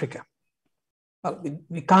from Africa. Well,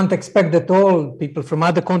 we can't expect that all people from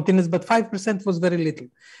other continents, but 5% was very little.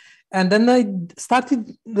 And then I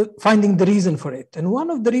started finding the reason for it. And one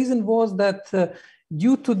of the reasons was that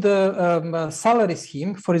due to the salary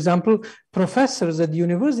scheme, for example, professors at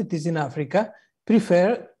universities in Africa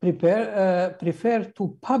prefer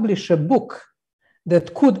to publish a book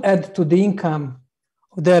that could add to the income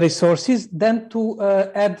of their resources than to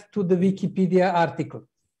add to the Wikipedia article,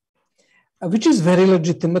 which is very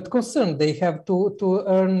legitimate concern. They have to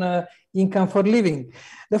earn income for living.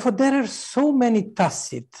 Therefore, there are so many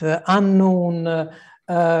tacit, unknown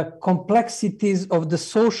complexities of the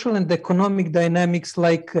social and economic dynamics,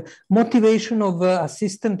 like motivation of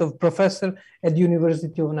assistant of professor at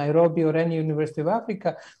University of Nairobi or any University of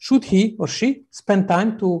Africa. Should he or she spend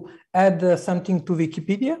time to add something to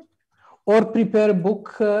Wikipedia or prepare a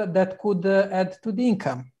book that could add to the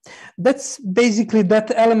income? That's basically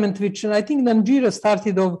that element which I think Nigeria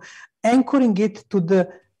started of anchoring it to the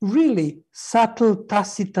really subtle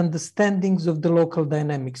tacit understandings of the local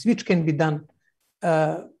dynamics, which can be done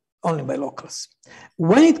only by locals.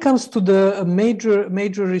 When it comes to the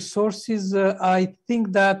major resources, I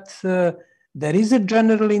think that there is a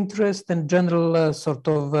general interest and general sort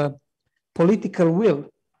of political will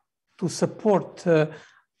to support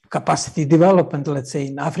capacity development, let's say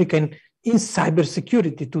in Africa, and in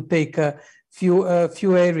cybersecurity, to take a few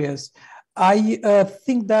areas. I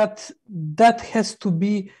think that has to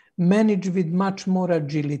be managed with much more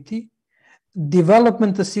agility.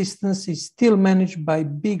 Development assistance is still managed by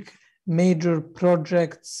big major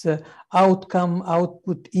projects,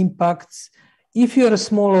 output impacts. If you're a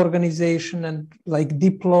small organization and like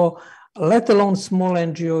Diplo, let alone small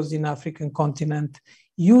NGOs in African continent,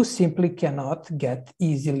 you simply cannot get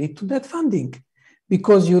easily to that funding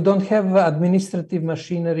because you don't have administrative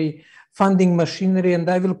machinery, funding machinery. And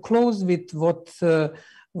I will close with what I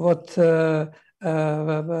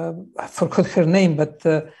forgot her name, but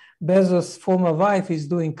Bezos' former wife is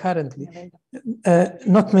doing currently.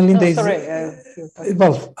 Not Melinda.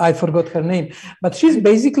 Well, I forgot her name, but she's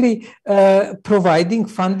basically providing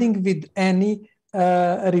funding with any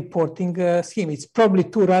reporting scheme. It's probably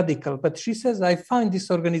too radical, but she says, I find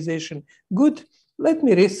this organization good. Let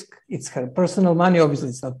me risk. It's her personal money. Obviously,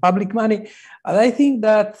 it's not public money. And I think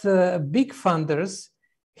that big funders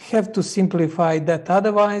have to simplify that.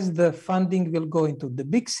 Otherwise, the funding will go into the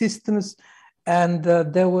big systems and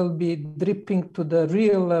they will be dripping to the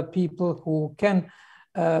real people who can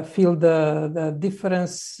feel the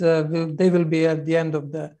difference. They will be at the end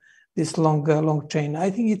of this long chain.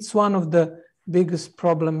 I think it's one of the biggest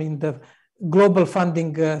problem in the global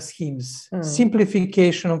funding schemes.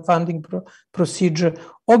 Simplification of funding procedure,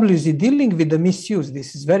 obviously dealing with the misuse.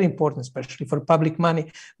 This is very important, especially for public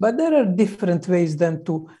money. But there are different ways than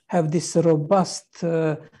to have this robust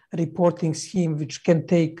reporting scheme, which can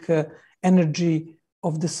take energy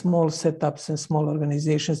of the small setups and small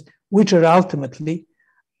organizations, which are ultimately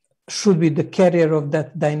should be the carrier of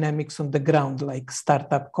that dynamics on the ground, like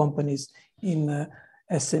startup companies in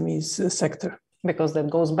SMEs sector. Because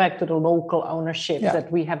that goes back to the local ownership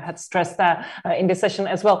that we have had stressed in this session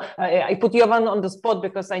as well. I put Jovan on the spot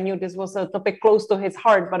because I knew this was a topic close to his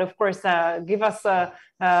heart, but of course, give us a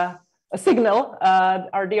signal,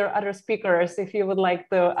 our dear other speakers, if you would like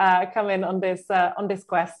to come in on this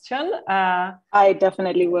question. I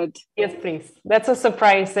definitely would. Yes, please. That's a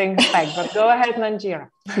surprising fact, but go ahead, Nanjira.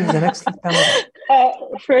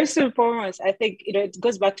 First and foremost, I think it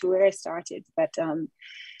goes back to where I started, but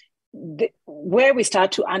where we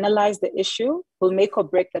start to analyze the issue will make or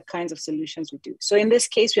break the kinds of solutions we do. So in this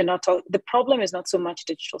case, we're not talking, the problem is not so much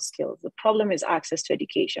digital skills. The problem is access to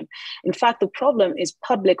education. In fact, the problem is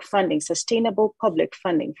public funding, sustainable public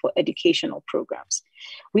funding for educational programs.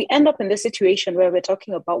 We end up in this situation where we're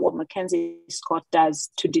talking about what Mackenzie Scott does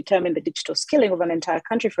to determine the digital skilling of an entire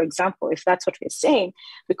country, for example, if that's what we're saying,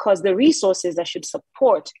 because the resources that should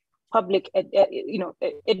support public,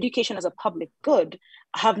 education as a public good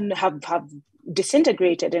have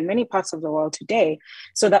disintegrated in many parts of the world today,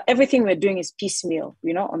 so that everything we're doing is piecemeal,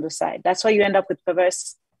 on the side. That's why you end up with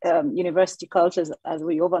perverse university cultures, as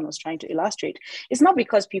Jovan was trying to illustrate. It's not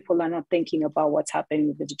because people are not thinking about what's happening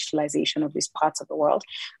with the digitalization of these parts of the world,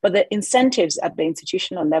 but the incentives at the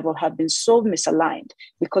institutional level have been so misaligned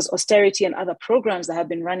because austerity and other programs that have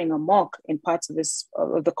been running amok in parts of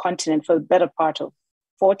the continent for the better part of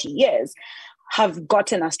 40 years have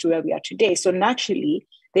gotten us to where we are today. So naturally,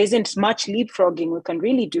 there isn't much leapfrogging we can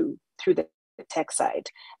really do through the tech side.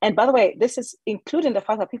 And by the way, this is including the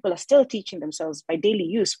fact that people are still teaching themselves by daily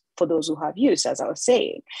use for those who have use, as I was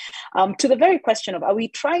saying. To the very question of, are we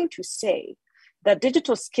trying to say that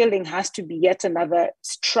digital skilling has to be yet another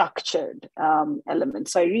structured element?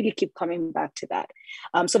 So I really keep coming back to that.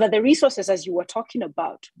 So that the resources, as you were talking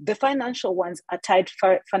about, the financial ones are tied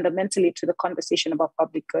fundamentally to the conversation about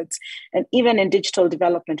public goods. And even in digital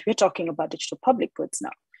development, we're talking about digital public goods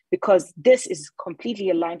now, because this is completely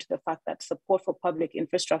aligned to the fact that support for public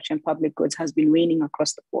infrastructure and public goods has been waning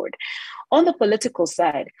across the board. On the political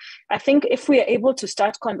side, I think if we are able to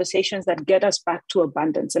start conversations that get us back to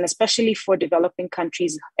abundance, and especially for developing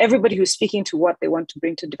countries, everybody who's speaking to what they want to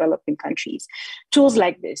bring to developing countries, tools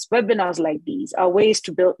like this, webinars like these are ways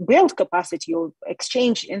to build capacity or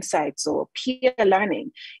exchange insights or peer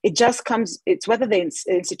learning. It just comes, it's whether the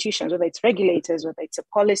institutions, whether it's regulators, whether it's a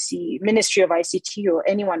policy, Ministry of ICT or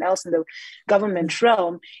anyone else in the government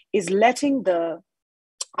realm, is letting the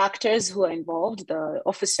actors who are involved, the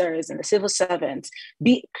officers and the civil servants,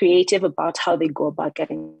 be creative about how they go about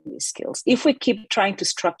getting these skills. If we keep trying to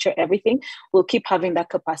structure everything, we'll keep having that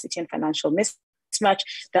capacity and financial mismatch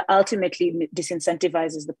that ultimately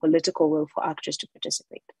disincentivizes the political will for actors to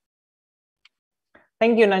participate.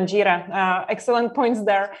 Thank you, Nanjira. Excellent points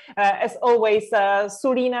there. As always,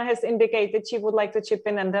 Sulina has indicated she would like to chip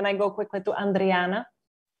in, and then I go quickly to Andriana.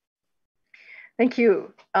 Thank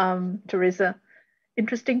you, Teresa.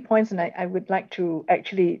 Interesting points, and I would like to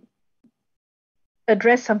actually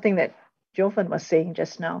address something that Jovan was saying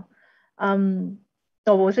just now.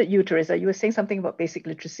 Or was it you, Teresa? You were saying something about basic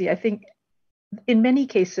literacy. I think in many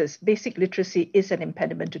cases, basic literacy is an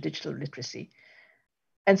impediment to digital literacy.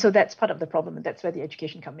 And so that's part of the problem, and that's where the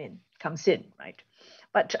education comes in, right?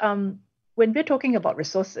 But when we're talking about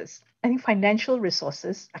resources, I think financial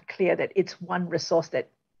resources are clear that it's one resource that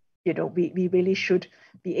we really should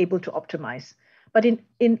be able to optimize. But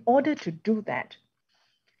in order to do that,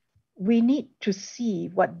 we need to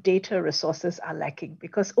see what data resources are lacking,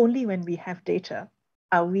 because only when we have data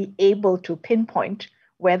are we able to pinpoint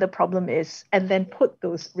where the problem is and then put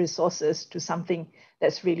those resources to something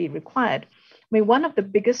that's really required. I mean, one of the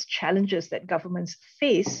biggest challenges that governments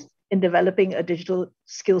face in developing a digital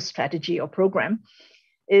skills strategy or program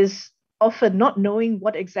is often not knowing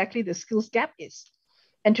what exactly the skills gap is.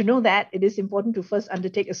 And to know that, it is important to first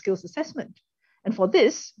undertake a skills assessment. And for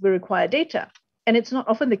this, we require data. And it's not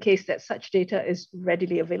often the case that such data is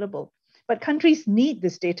readily available. But countries need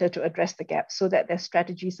this data to address the gap so that their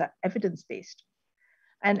strategies are evidence-based.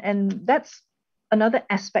 And that's another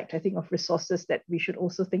aspect, I think, of resources that we should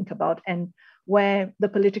also think about. And where the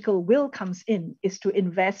political will comes in is to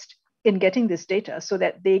invest in getting this data so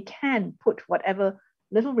that they can put whatever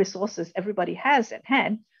little resources everybody has at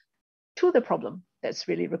hand to the problem that's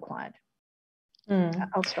really required.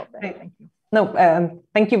 I'll stop there. Thank you. No,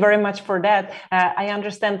 thank you very much for that. I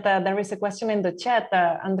understand there is a question in the chat.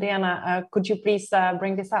 Andriana, could you please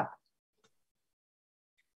bring this up?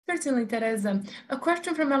 Certainly, Teresa. A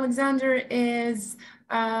question from Alexander is,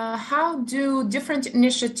 how do different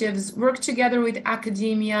initiatives work together with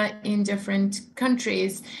academia in different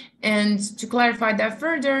countries? And to clarify that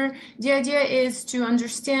further, the idea is to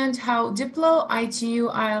understand how Diplo, ITU,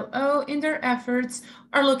 ILO in their efforts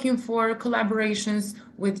are looking for collaborations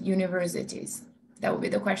with universities. That would be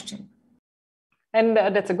the question. And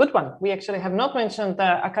that's a good one. We actually have not mentioned the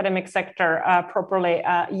academic sector properly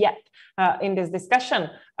yet in this discussion.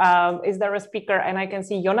 Is there a speaker? And I can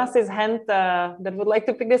see Jonas's hand that would like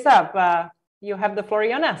to pick this up. You have the floor,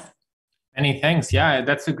 Jonas. Many thanks. Yeah,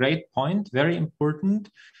 that's a great point. Very important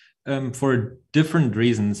for different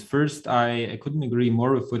reasons. First, I couldn't agree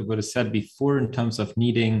more with what was said before in terms of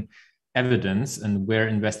needing evidence and where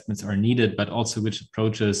investments are needed, but also which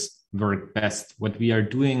approaches work best. What we are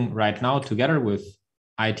doing right now together with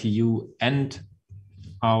ITU and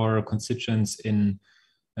our constituents in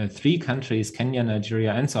 3 countries, Kenya,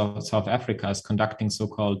 Nigeria, and South Africa, is conducting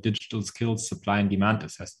so-called digital skills supply and demand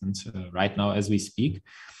assessments right now as we speak.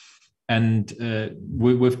 And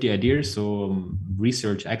with the idea, so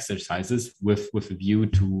research exercises with a view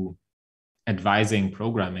to advising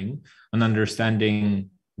programming on understanding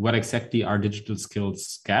what exactly are digital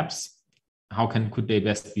skills gaps, how could they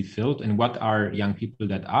best be filled, and what are young people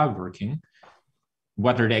that are working,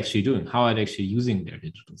 what are they actually doing, how are they actually using their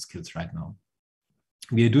digital skills right now.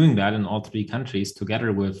 We are doing that in all 3 countries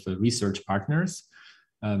together with research partners,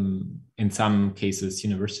 in some cases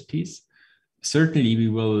universities. Certainly we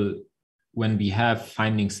will, when we have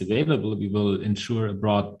findings available, we will ensure a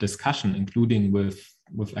broad discussion, including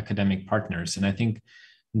with academic partners. And I think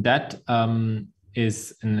that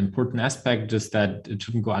is an important aspect, just that it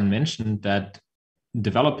shouldn't go unmentioned, that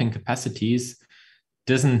developing capacities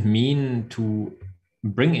doesn't mean to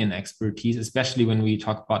bring in expertise, especially when we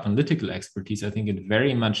talk about analytical expertise. I think it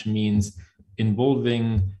very much means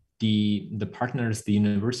involving the partners, the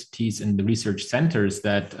universities, and the research centers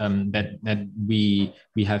that we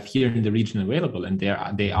have here in the region available, and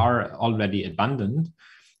they are already abundant.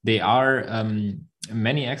 They are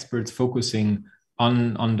many experts focusing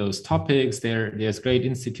on those topics. There's great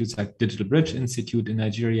institutes like Digital Bridge Institute in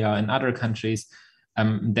Nigeria and other countries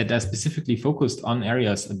that are specifically focused on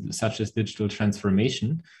areas such as digital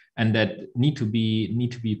transformation, and that need to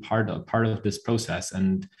be part of this process.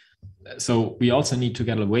 And so we also need to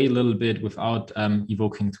get away a little bit without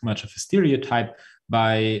evoking too much of a stereotype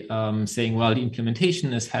by saying, well, the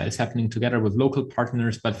implementation is happening together with local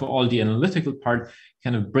partners, but for all the analytical part,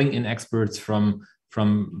 kind of bring in experts from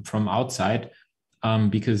outside,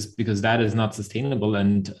 because that is not sustainable,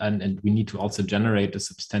 and we need to also generate a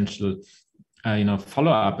substantial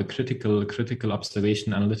follow-up, a critical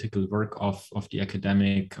observation, analytical work of the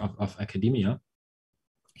academia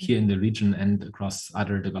here in the region and across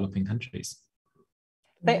other developing countries.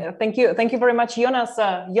 Thank you very much, Jonas.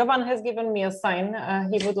 Jovan has given me a sign.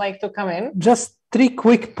 He would like to come in. Just 3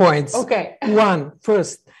 quick points. Okay.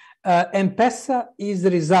 First, M-Pesa is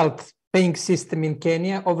the result paying system in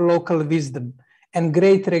Kenya of local wisdom and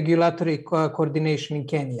great regulatory coordination in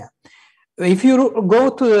Kenya. If you go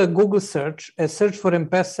to the Google search for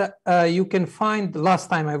M-Pesa, you can find, last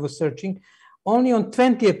time I was searching, only on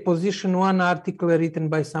 20th position, 1 article written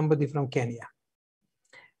by somebody from Kenya.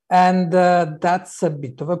 And that's a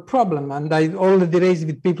bit of a problem. And I already raised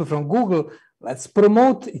with people from Google, let's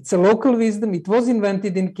promote, it's a local wisdom, it was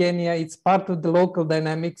invented in Kenya, it's part of the local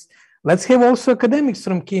dynamics. Let's have also academics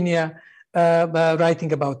from Kenya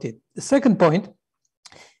writing about it. The second point,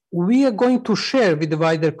 we are going to share with the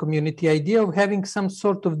wider community idea of having some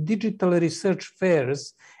sort of digital research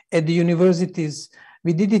fairs at the universities.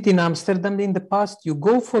 We did it in Amsterdam in the past. You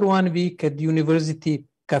go for 1 week at the university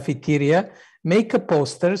cafeteria, make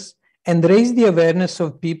posters, and raise the awareness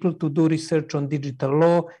of people to do research on digital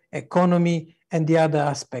law, economy, and the other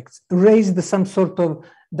aspects. Raise some sort of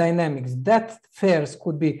dynamics. That fairs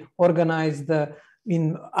could be organized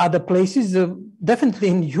in other places. Definitely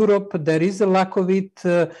in Europe, there is a lack of it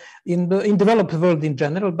in developed world in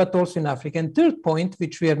general, but also in Africa. And third point,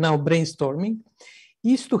 which we are now brainstorming,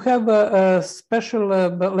 is to have a special,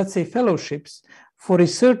 let's say, fellowships for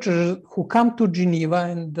researchers who come to Geneva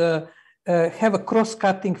and have a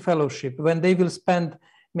cross-cutting fellowship when they will spend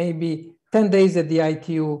maybe 10 days at the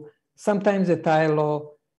ITU, sometimes at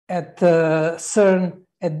ILO, at CERN,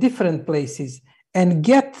 at different places, and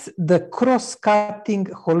get the cross-cutting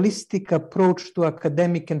holistic approach to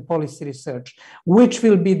academic and policy research, which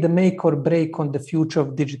will be the make or break on the future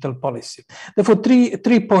of digital policy. Therefore,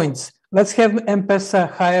 three points. Let's have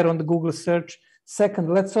M-Pesa higher on the Google search.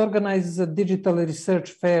 Second, let's organize digital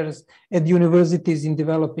research fairs at universities in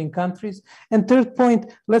developing countries. And third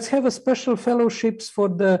point, let's have a special fellowships for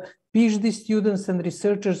the PhD students and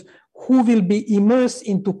researchers who will be immersed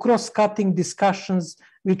into cross-cutting discussions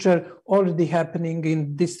which are already happening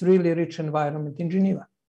in this really rich environment in Geneva.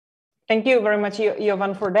 Thank you very much,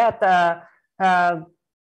 Jovan, for that.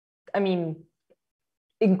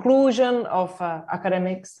 Inclusion of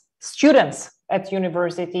academics, students at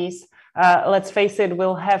universities, let's face it,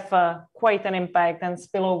 will have quite an impact and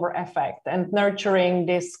spillover effect, and nurturing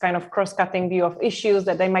this kind of cross-cutting view of issues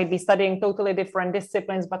that they might be studying totally different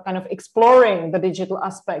disciplines, but kind of exploring the digital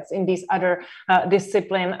aspects in these other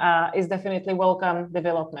discipline is definitely welcome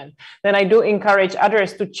development. Then I do encourage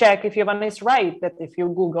others to check if Jovan is right, that if you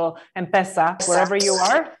Google M-Pesa, wherever you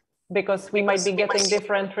are, because we might be getting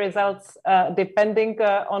different results depending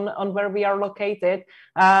on where we are located.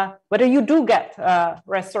 Whether you do get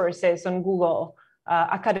resources on Google,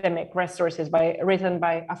 academic resources written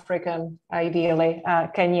by African, ideally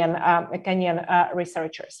Kenyan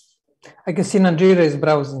researchers. I can see Nanjira is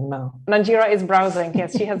browsing now. Nanjira is browsing.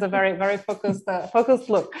 Yes, she has a very, very focused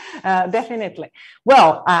look, definitely.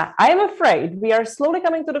 Well, I'm afraid we are slowly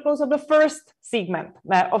coming to the close of the first segment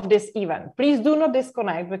of this event. Please do not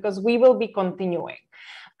disconnect because we will be continuing.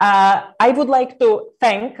 I would like to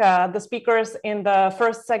thank the speakers in the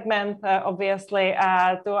first segment, obviously,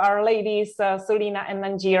 to our ladies, Sulina and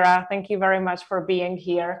Nanjira. Thank you very much for being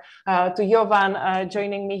here. To Jovan,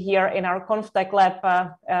 joining me here in our ConfTech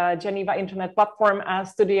Lab, Geneva Internet Platform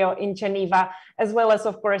studio in Geneva, as well as,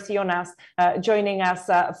 of course, Jonas, joining us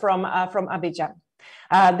from Abidjan.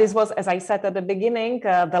 This was, as I said at the beginning,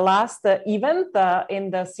 the last event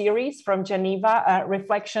in the series from Geneva,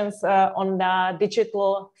 Reflections on the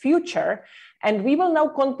Digital Future. And we will now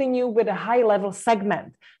continue with a high-level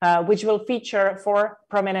segment, which will feature 4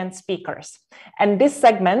 prominent speakers. And this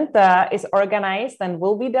segment is organized and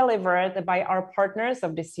will be delivered by our partners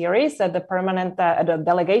of this series, the Permanent the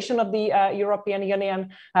Delegation of the European Union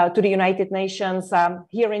to the United Nations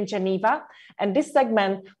here in Geneva. And this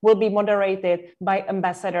segment will be moderated by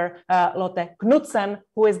Ambassador Lotte Knudsen,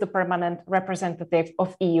 who is the permanent representative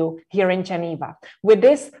of EU here in Geneva. With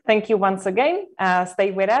this, thank you once again.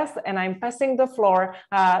 Stay with us, and I'm passing the floor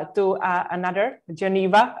to another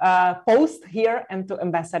Geneva post here and to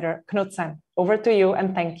Ambassador Knudsen. Over to you,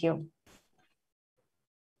 and thank you.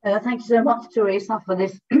 Thank you so much, Teresa, for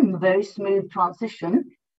this very smooth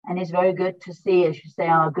transition. And it's very good to see, as you say,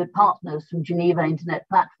 our good partners from Geneva Internet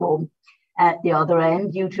Platform at the other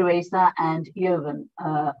end, you, Teresa, and Jovan,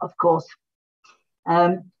 of course.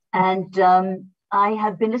 I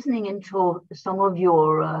have been listening into some of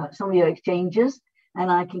your exchanges, and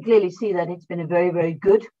I can clearly see that it's been a very, very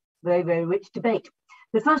good, very, very rich debate.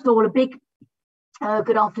 But first of all, a big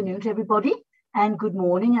good afternoon to everybody, and good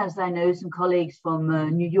morning, as I know some colleagues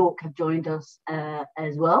from New York have joined us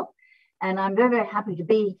as well. And I'm very, very happy to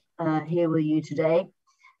be here with you today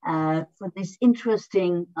for this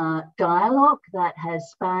interesting dialogue that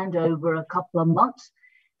has spanned over a couple of months,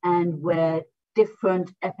 and where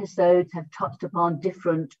different episodes have touched upon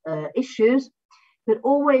different issues, but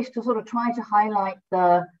always to sort of try to highlight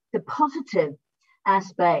the positive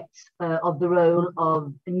aspects of the role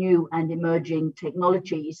of new and emerging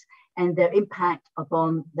technologies and their impact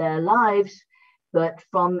upon their lives, but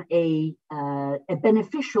from a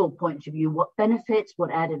beneficial point of view. What benefits,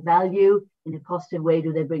 what added value in a positive way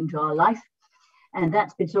do they bring to our life? And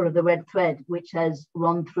that's been sort of the red thread which has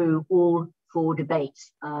run through all 4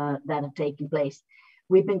 debates that have taken place.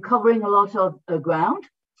 We've been covering a lot of ground: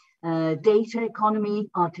 data economy,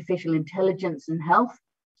 artificial intelligence and health,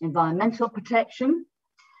 environmental protection,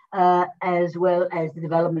 as well as the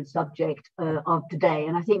development subject of today.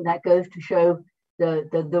 And I think that goes to show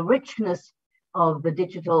the richness of the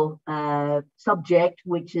digital subject,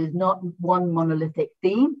 which is not one monolithic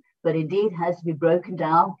theme, but indeed has to be broken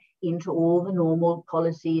down into all the normal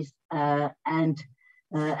policies and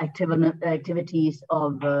activities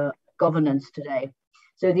of governance today.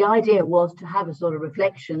 So the idea was to have a sort of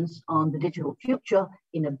reflections on the digital future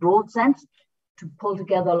in a broad sense, to pull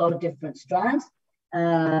together a lot of different strands,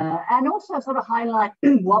 and also sort of highlight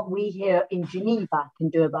what we here in Geneva can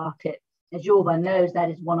do about it. As Jovan knows, that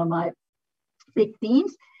is one of my big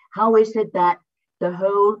themes. How is it that the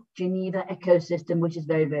whole Geneva ecosystem, which is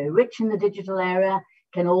very, very rich in the digital area,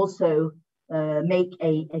 can also make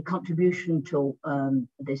a contribution to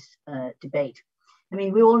this debate? I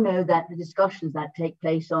mean, we all know that the discussions that take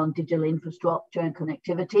place on digital infrastructure and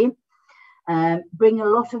connectivity bring a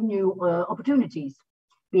lot of new opportunities,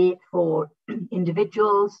 be it for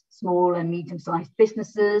individuals, small and medium-sized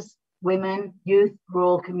businesses, women, youth,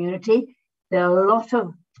 rural community. There are a lot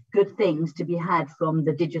of good things to be had from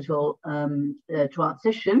the digital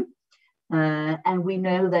transition. And we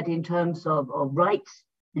know that in terms of rights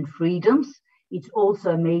and freedoms, it's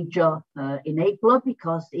also a major enabler,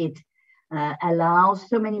 because it allows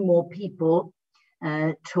so many more people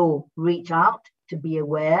to reach out, to be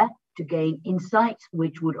aware, to gain insights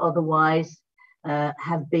which would otherwise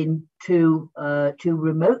have been too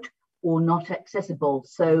remote or not accessible.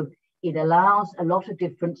 So it allows a lot of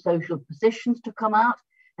different social positions to come out,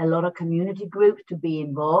 a lot of community groups to be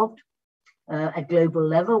involved at global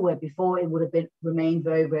level, where before it would have remained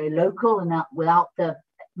very, very local and without the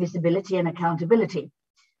visibility and accountability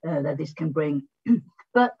that this can bring.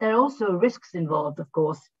 But there are also risks involved, of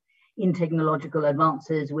course, in technological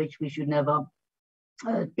advances, which we should never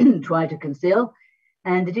try to conceal.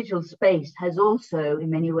 And the digital space has also, in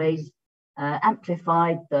many ways,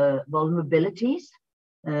 amplified the vulnerabilities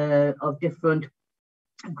of different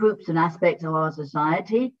groups and aspects of our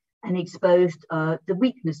society and exposed the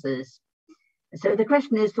weaknesses. So the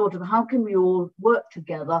question is sort of how can we all work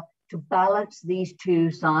together to balance these two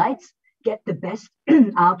sides, get the best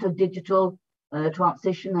out of digital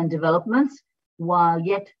transition and developments, while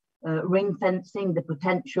yet ring fencing the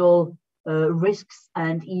potential risks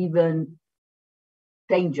and even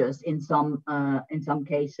dangers in some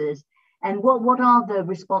cases. And what are the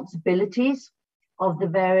responsibilities of the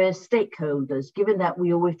various stakeholders? Given that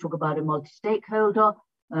we always talk about a multi-stakeholder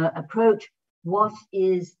approach, what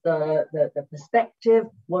is the perspective?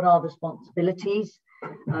 What are the responsibilities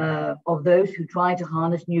of those who try to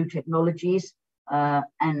harness new technologies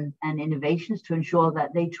and innovations to ensure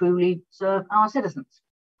that they truly serve our citizens?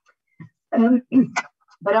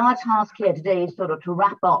 But our task here today is sort of to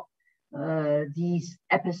wrap up these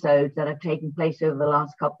episodes that have taken place over the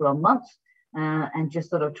last couple of months and just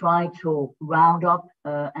sort of try to round up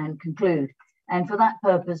and conclude. And for that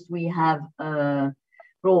purpose, we have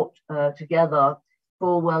brought together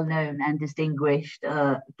 4 well-known and distinguished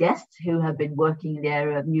guests who have been working in the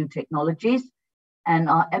area of new technologies and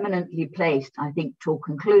are eminently placed, I think, to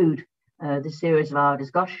conclude the series of our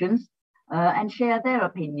discussions and share their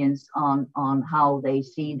opinions on how they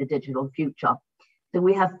see the digital future. So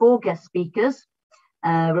we have 4 guest speakers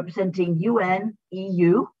representing UN,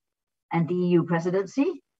 EU, and the EU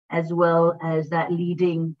Presidency, as well as that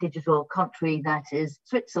leading digital country that is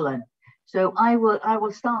Switzerland. So I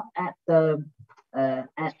will start at the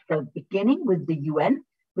beginning with the UN,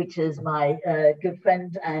 which is my good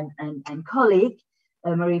friend and colleague,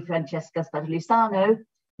 Marie Francesca Statulisano,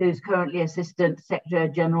 who's currently Assistant Secretary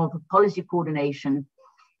General for Policy Coordination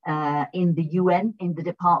in the UN, in the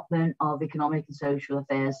Department of Economic and Social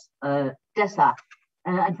Affairs, DESA.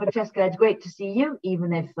 And Francesca, it's great to see you,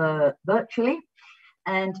 even if virtually.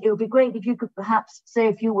 And it would be great if you could perhaps say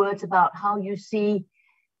a few words about how you see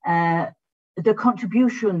the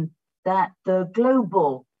contribution that the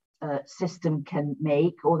global system can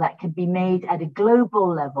make, or that can be made at a global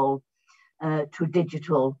level to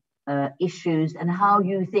digital issues, and how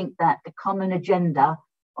you think that the common agenda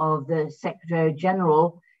of the Secretary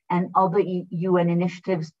General and other UN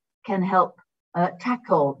initiatives can help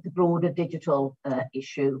tackle the broader digital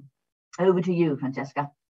issue. Over to you, Francesca.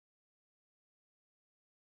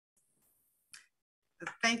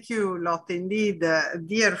 Thank you, Lotte. Indeed,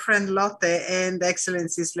 dear friend Lotte and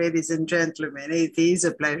excellencies, ladies and gentlemen, it is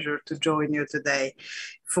a pleasure to join you today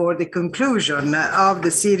for the conclusion of the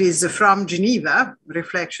series From Geneva,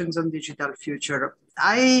 Reflections on Digital Future.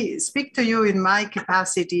 I speak to you in my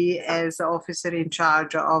capacity as officer in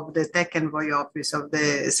charge of the Tech Envoy Office of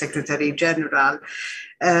the Secretary General.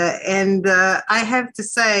 I have to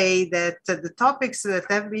say that the topics that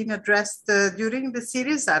have been addressed during the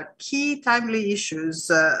series are key timely issues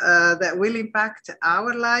that will impact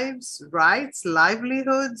our lives, rights,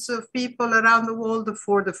 livelihoods of people around the world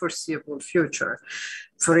for the foreseeable future.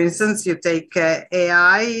 For instance, you take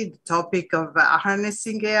AI, the topic of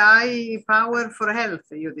harnessing AI power for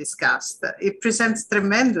health you discussed. It presents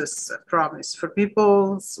tremendous promise for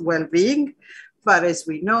people's well-being, but as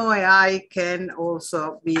we know, AI can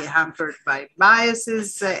also be hampered by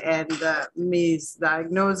biases and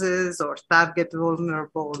misdiagnoses or target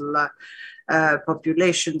vulnerable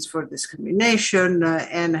populations for discrimination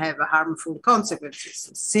and have harmful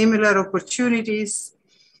consequences. Similar opportunities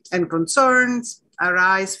and concerns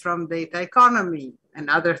arise from data economy,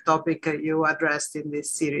 another topic you addressed in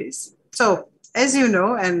this series. So, as you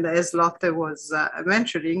know, and as Lotte was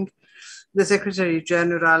mentioning, the Secretary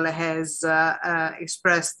General has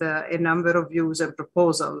expressed a number of views and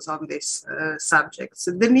proposals on this subject.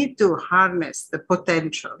 So the need to harness the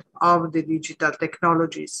potential of the digital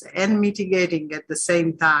technologies and mitigating at the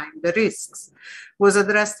same time the risks was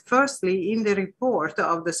addressed firstly in the report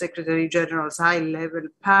of the Secretary General's high-level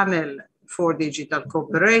panel for digital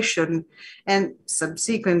cooperation, and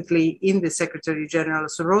subsequently in the Secretary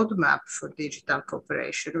General's roadmap for digital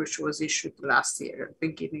cooperation, which was issued last year,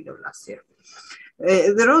 beginning of last year.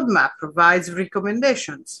 The roadmap provides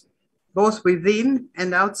recommendations, both within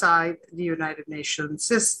and outside the United Nations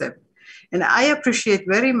system. And I appreciate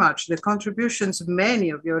very much the contributions many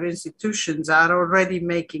of your institutions are already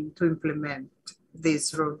making to implement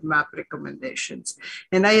these roadmap recommendations.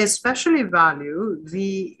 And I especially value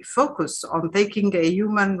the focus on taking a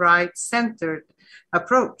human rights-centered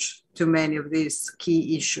approach to many of these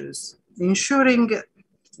key issues, ensuring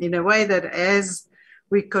in a way that as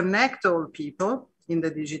we connect all people in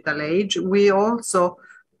the digital age, we also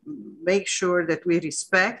make sure that we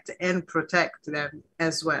respect and protect them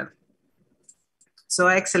as well. So,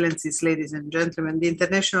 Excellencies, ladies and gentlemen, the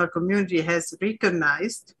international community has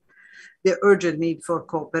recognized the urgent need for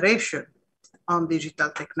cooperation on digital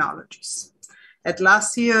technologies. At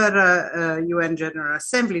last year UN General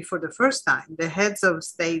Assembly, for the first time, the heads of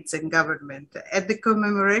states and government, at the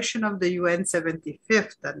commemoration of the UN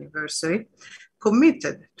 75th anniversary,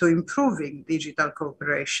 committed to improving digital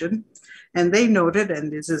cooperation. And they noted,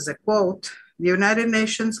 and this is a quote, the United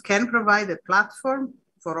Nations can provide a platform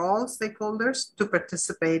for all stakeholders to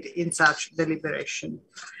participate in such deliberation.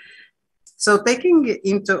 So taking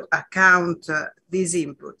into account these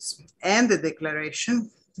inputs and the declaration,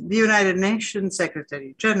 the United Nations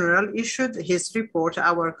Secretary General issued his report,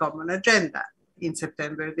 Our Common Agenda, in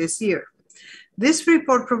September this year. This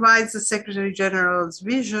report provides the Secretary General's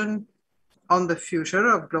vision on the future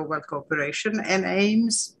of global cooperation and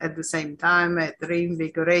aims at the same time at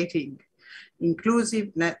reinvigorating inclusive,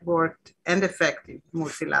 networked, and effective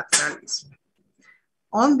multilateralism.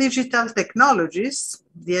 On digital technologies,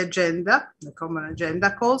 the agenda, the common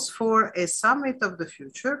agenda, calls for a summit of the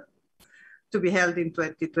future to be held in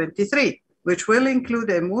 2023, which will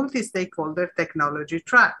include a multi-stakeholder technology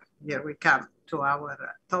track. Here we come to our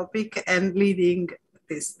topic and leading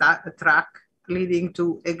this track leading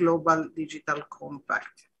to a global digital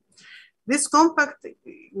compact. This compact,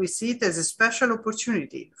 we see it as a special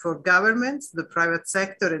opportunity for governments, the private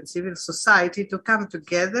sector, and civil society to come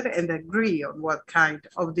together and agree on what kind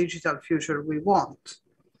of digital future we want.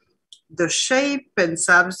 The shape and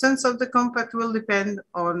substance of the compact will depend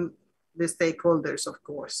on the stakeholders, of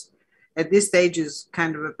course. At this stage is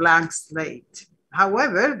kind of a blank slate.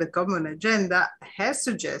 However, the common agenda has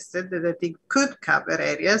suggested that it could cover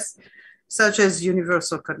areas such as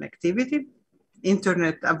universal connectivity,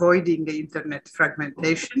 avoiding internet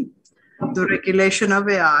fragmentation, the regulation of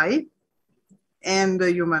AI, and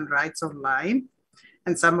human rights online.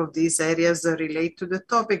 And some of these areas relate to the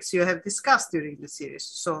topics you have discussed during the series.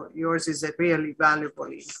 So yours is a really valuable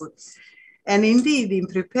input. And indeed, in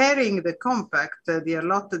preparing the compact,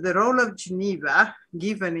 the role of Geneva,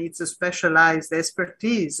 given its specialized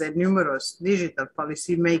expertise and numerous digital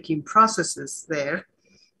policy-making processes there,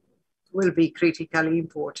 will be critically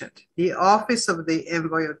important. The Office of the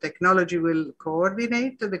Envoy of Technology will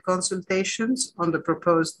coordinate the consultations on the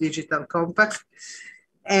proposed digital compact.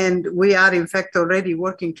 And we are, in fact, already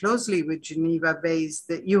working closely with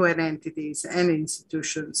Geneva-based UN entities and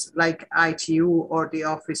institutions like ITU or the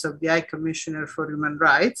Office of the High Commissioner for Human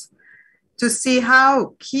Rights to see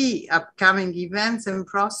how key upcoming events and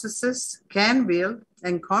processes can build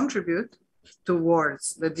and contribute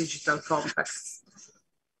towards the digital compact.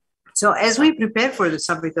 So as we prepare for the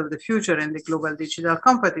Summit of the Future and the Global Digital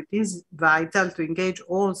Compact, it is vital to engage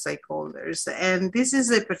all stakeholders. And this is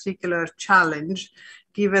a particular challenge,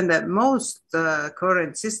 given that most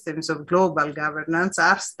current systems of global governance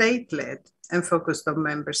are state-led and focused on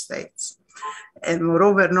member states. And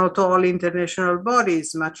moreover, not all international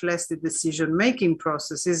bodies, much less the decision-making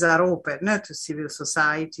processes, are open to civil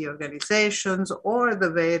society organizations or the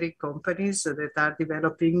very companies that are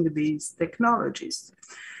developing these technologies.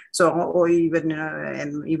 So, or even,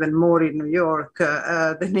 and even more in New York,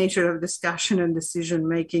 the nature of discussion and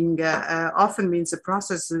decision-making often means the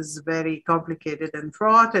process is very complicated and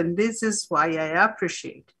fraught. And this is why I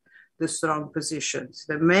appreciate the strong positions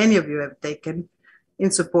that many of you have taken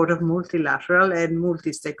in support of multilateral and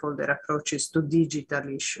multi-stakeholder approaches to digital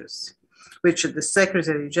issues, which the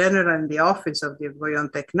Secretary General and the Office of the Envoy on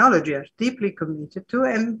Technology are deeply committed to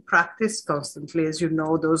and practice constantly, as you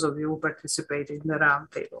know, those of you who participate in the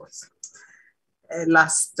roundtables.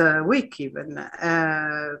 Last week even,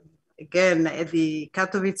 again, at the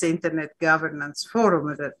Katowice Internet Governance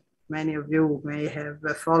Forum that many of you may have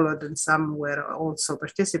followed and some were also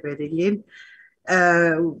participating in,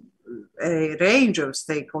 a range of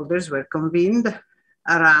stakeholders were convened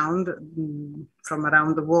from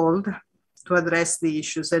around the world to address the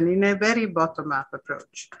issues and in a very bottom-up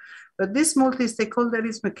approach. But this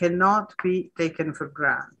multi-stakeholderism cannot be taken for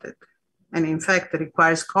granted, and in fact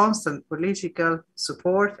requires constant political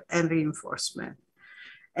support and reinforcement.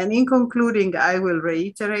 And in concluding, I will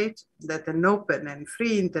reiterate that an open and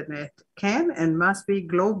free internet can and must be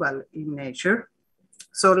global in nature.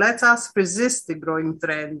 So let us resist the growing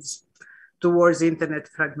trends towards internet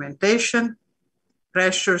fragmentation,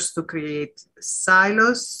 pressures to create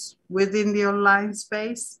silos within the online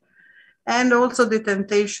space, and also the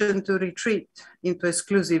temptation to retreat into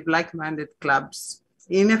exclusive like-minded clubs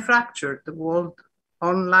in a fractured world,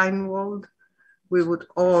 online world, we would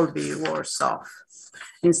all be worse off.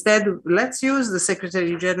 Instead, let's use the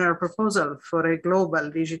Secretary General proposal for a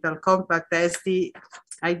global digital compact as the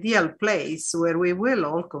ideal place where we will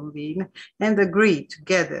all convene and agree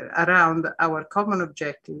together around our common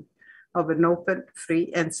objective of an open,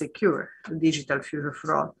 free, and secure digital future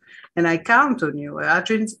for all. And I count on you,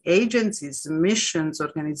 agencies, missions,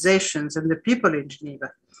 organizations, and the people in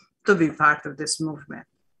Geneva to be part of this movement.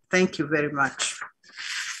 Thank you very much.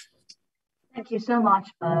 Thank you so much,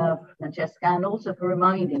 Francesca, and also for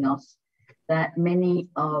reminding us that many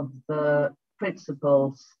of the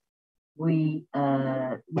principles we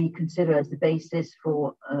consider as the basis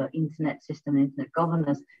for internet system and internet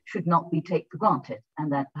governance should not be taken for granted,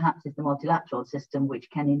 and that perhaps it's the multilateral system which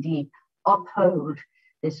can indeed uphold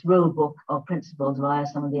this rule book of principles via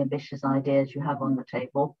some of the ambitious ideas you have on the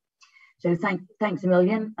table. So thanks a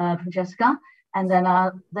million, Francesca. And then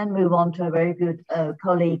I'll move on to a very good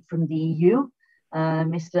colleague from the EU,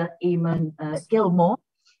 Mr. Eamon Gilmore,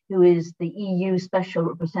 who is the EU Special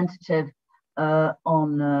Representative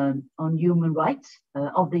on human rights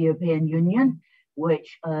of the European Union,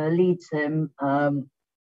 which leads him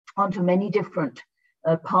onto many different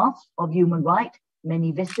paths of human rights,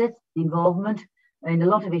 many visits, involvement in a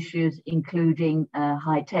lot of issues, including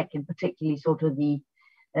high tech, and particularly sort of the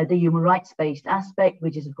human rights-based aspect,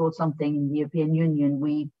 which is, of course, something in the European Union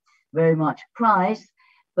we very much prize.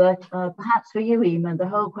 But perhaps for you, Eamon, the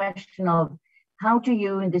whole question of how do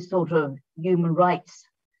you, in this sort of human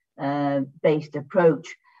rights-based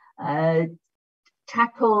approach,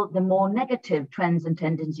 tackle the more negative trends and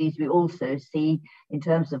tendencies we also see in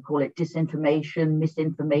terms of, call it, disinformation,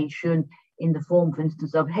 misinformation, in the form, for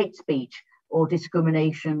instance, of hate speech or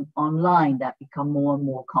discrimination online that become more and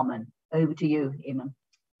more common? Over to you, Eamon.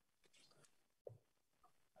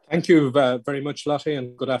 Thank you very much, Lottie,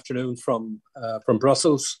 and good afternoon from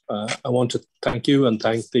Brussels. I want to thank you and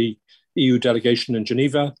thank the EU delegation in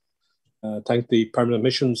Geneva, thank the Permanent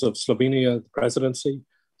Missions of Slovenia, the Presidency,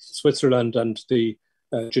 Switzerland, and the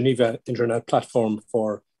Geneva Internet Platform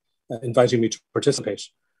for inviting me to participate.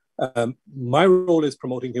 My role is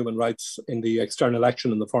promoting human rights in the external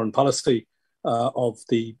action and the foreign policy of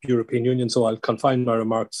the European Union, so I'll confine my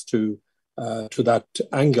remarks to that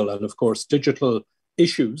angle. And of course, digital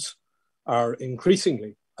issues are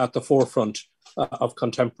increasingly at the forefront of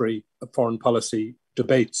contemporary foreign policy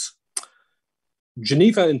debates.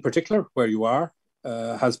 Geneva in particular, where you are,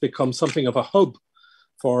 has become something of a hub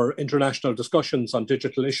for international discussions on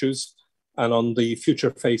digital issues and on the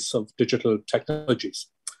future face of digital technologies.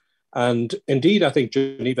 And indeed, I think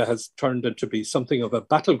Geneva has turned into be something of a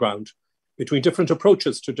battleground between different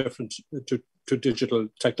approaches to digital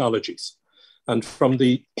technologies. And from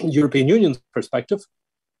the European Union's perspective,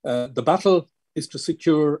 the battle is to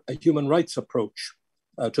secure a human rights approach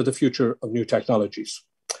to the future of new technologies.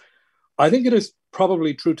 I think it is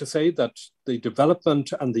probably true to say that the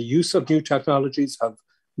development and the use of new technologies have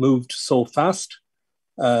moved so fast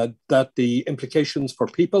that the implications for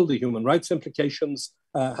people, the human rights implications,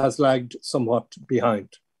 has lagged somewhat behind.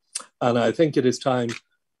 And I think it is time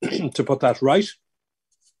to put that right,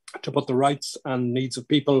 to put the rights and needs of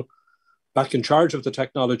people back in charge of the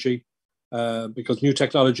technology, because new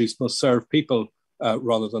technologies must serve people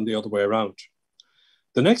rather than the other way around.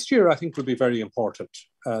 The next year, I think, will be very important.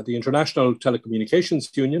 The International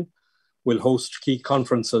Telecommunications Union will host key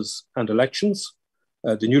conferences and elections.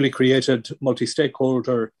 The newly created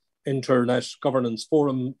multi-stakeholder Internet Governance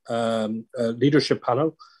Forum leadership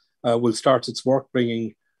panel will start its work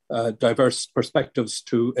bringing diverse perspectives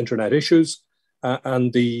to internet issues,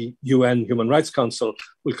 and the UN Human Rights Council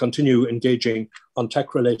will continue engaging on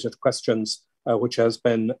tech-related questions, which has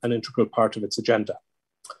been an integral part of its agenda.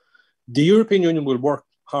 The European Union will work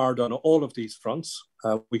hard on all of these fronts.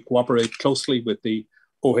 We cooperate closely with the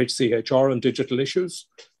OHCHR on digital issues.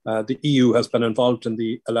 The EU has been involved in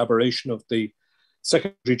the elaboration of the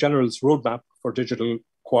Secretary General's roadmap for digital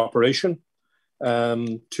cooperation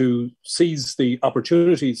to seize the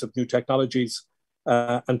opportunities of new technologies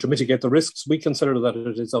and to mitigate the risks. We consider that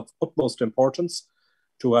it is of utmost importance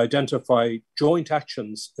to identify joint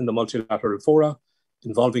actions in the multilateral fora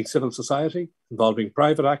involving civil society, involving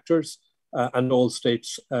private actors, and all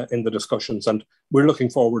states in the discussions. And we're looking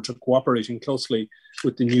forward to cooperating closely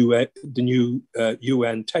with the new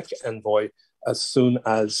UN tech envoy as soon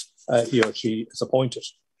as he or she is appointed.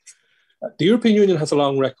 The European Union has a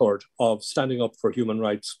long record of standing up for human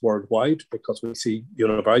rights worldwide because we see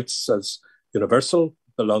human rights as universal,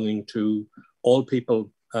 belonging to all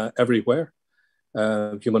people everywhere.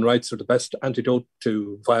 Human rights are the best antidote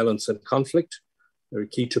to violence and conflict. They're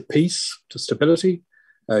key to peace, to stability,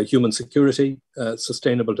 human security,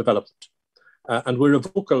 sustainable development. And we're a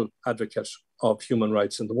vocal advocate of human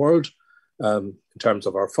rights in the world in terms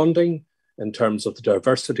of our funding, in terms of the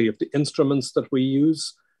diversity of the instruments that we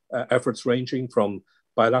use, efforts ranging from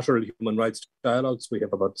bilateral human rights dialogues. We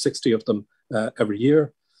have about 60 of them every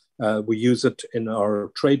year. We use it in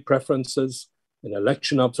our trade preferences, in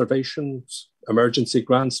election observations, emergency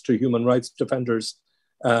grants to human rights defenders,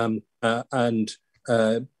 and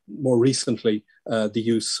more recently, the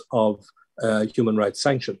use of human rights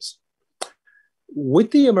sanctions.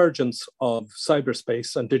 With the emergence of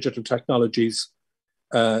cyberspace and digital technologies,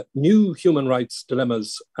 new human rights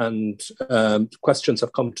dilemmas and questions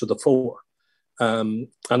have come to the fore. And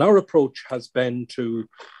our approach has been to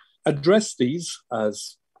address these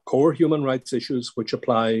as core human rights issues which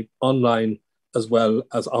apply online as well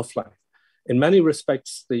as offline. In many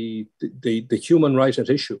respects, the human right at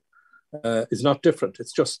issue is not different.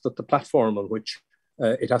 It's just that the platform on which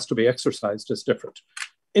it has to be exercised is different.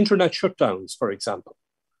 Internet shutdowns, for example,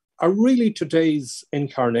 are really today's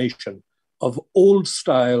incarnation of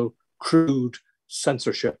old-style, crude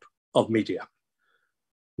censorship of media.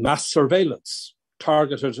 Mass surveillance,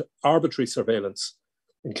 targeted arbitrary surveillance,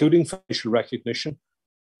 including facial recognition,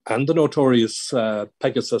 and the notorious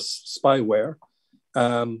Pegasus spyware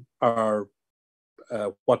are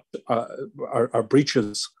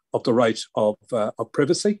breaches of the right of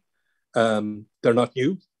privacy. They're not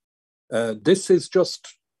new. This is just,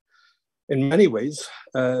 in many ways,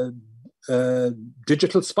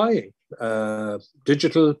 digital spying,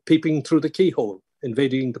 digital peeping through the keyhole,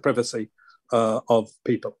 invading the privacy of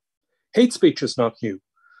people. Hate speech is not new,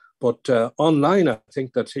 but online, I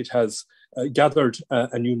think that it has gathered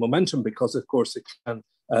a new momentum because, of course, it can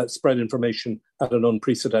spread information at an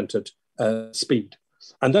unprecedented speed.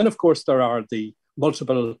 And then, of course, there are the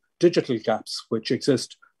multiple digital gaps which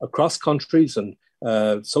exist across countries and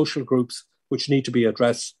social groups which need to be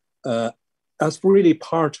addressed as really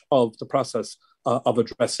part of the process of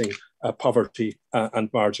addressing poverty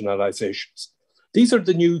and marginalizations. These are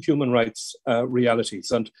the new human rights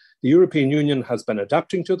realities, and the European Union has been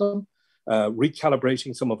adapting to them,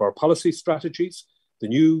 recalibrating some of our policy strategies. The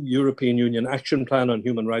new European Union Action Plan on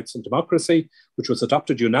Human Rights and Democracy, which was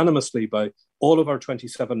adopted unanimously by all of our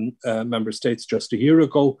 27 member states just a year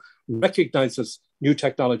ago, recognizes new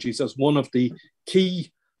technologies as one of the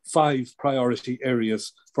key 5 priority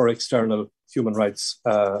areas for external human rights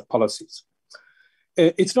policies.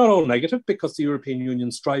 It's not all negative because the European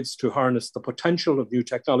Union strives to harness the potential of new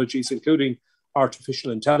technologies, including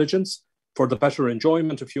artificial intelligence, for the better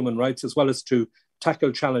enjoyment of human rights, as well as to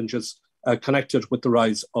tackle challenges connected with the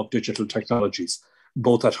rise of digital technologies,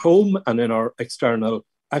 both at home and in our external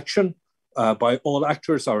action. By all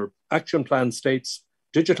actors, our action plan states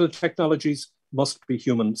digital technologies must be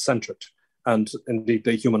human-centered. And indeed,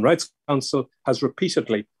 the Human Rights Council has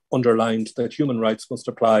repeatedly underlined that human rights must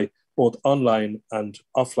apply both online and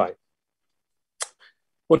offline.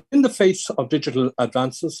 But in the face of digital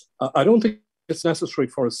advances, I don't think it's necessary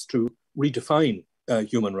for us to redefine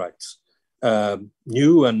human rights.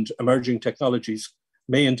 New and emerging technologies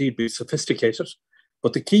may indeed be sophisticated,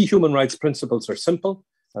 but the key human rights principles are simple,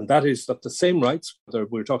 and that is that the same rights, whether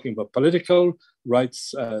we're talking about political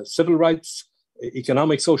rights, civil rights,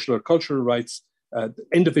 economic, social, or cultural rights,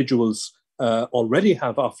 individuals already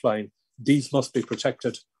have offline, these must be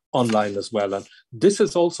protected online as well. And this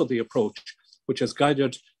is also the approach which has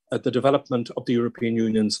guided the development of the European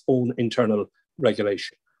Union's own internal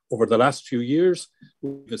regulation. Over the last few years,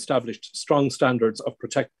 we've established strong standards of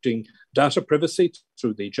protecting data privacy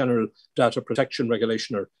through the General Data Protection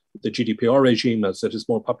Regulation, or the GDPR regime, as it is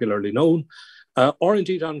more popularly known, or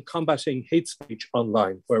indeed on combating hate speech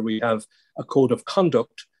online, where we have a code of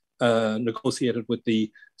conduct negotiated with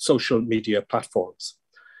the social media platforms.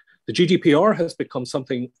 The GDPR has become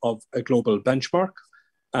something of a global benchmark,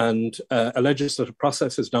 and a legislative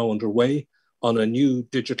process is now underway on a new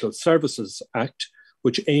Digital Services Act,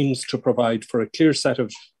 which aims to provide for a clear set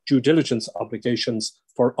of due diligence obligations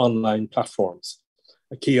for online platforms.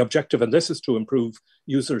 A key objective in this is to improve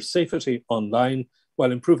user safety online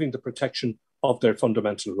while improving the protection of their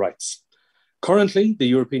fundamental rights. Currently, the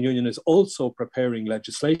European Union is also preparing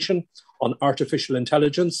legislation on artificial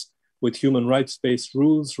intelligence with human rights-based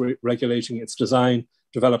rules regulating its design,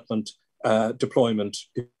 development, deployment,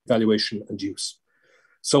 evaluation, and use.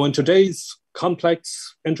 So in today's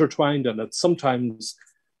complex, intertwined, and at sometimes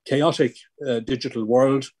chaotic digital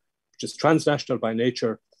world, which is transnational by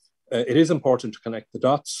nature, it is important to connect the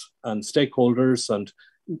dots and stakeholders, and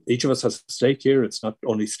each of us has a stake here. It's not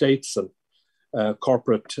only states and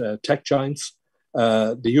corporate tech giants.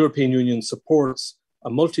 The European Union supports a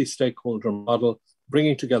multi-stakeholder model,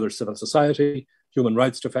 bringing together civil society, human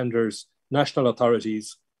rights defenders, national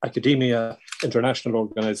authorities, academia, international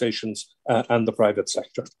organizations, and the private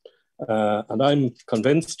sector. And I'm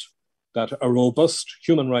convinced that a robust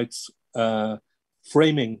human rights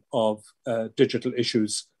framing of digital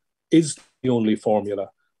issues is the only formula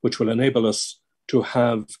which will enable us to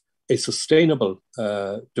have a sustainable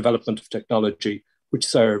development of technology which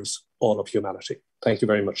serves all of humanity. Thank you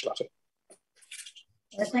very much, Lotte.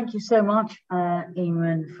 Thank you so much,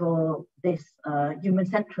 Eamon, for this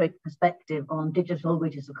human-centric perspective on digital,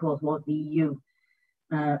 which is, of course, what the EU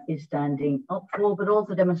is standing up for, but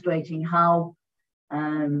also demonstrating how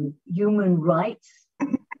human rights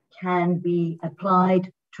can be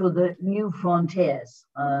applied to the new frontiers,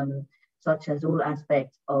 such as all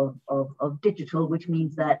aspects of digital, which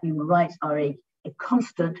means that human rights are a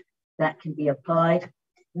constant that can be applied,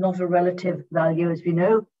 not a relative value, as we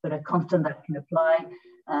know, but a constant that can apply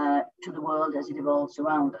to the world as it evolves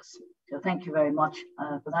around us. So thank you very much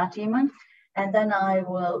for that, Eamon. And then I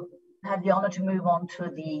will have the honor to move on to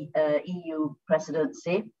the EU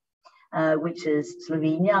presidency, which is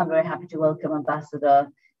Slovenia. I'm very happy to welcome Ambassador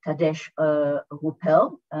Tadej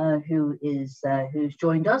Rupel, who's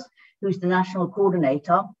joined us, who's the national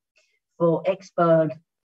coordinator for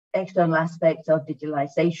external aspects of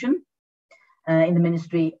digitalization in the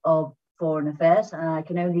Ministry of Foreign Affairs. And I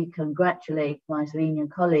can only congratulate my Slovenian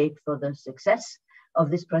colleague for the success of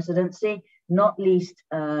this presidency, not least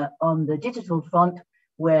on the digital front,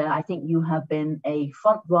 where I think you have been a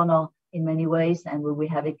front runner in many ways, and where we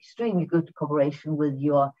have extremely good cooperation with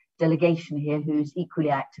your delegation here, who's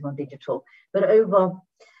equally active on digital. But over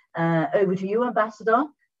to you, Ambassador,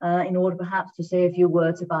 in order perhaps to say a few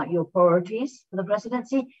words about your priorities for the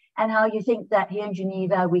presidency and how you think that here in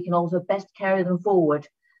Geneva we can also best carry them forward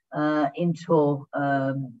into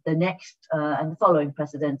the next and the following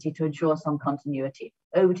presidency to ensure some continuity.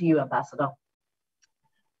 Over to you, Ambassador.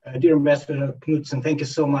 Dear Ambassador Knudsen, thank you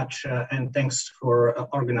so much, and thanks for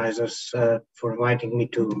organizers for inviting me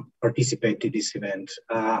to participate in this event.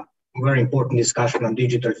 Very important discussion on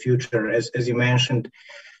digital future. As you mentioned,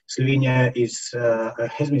 Slovenia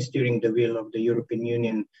has been steering the wheel of the European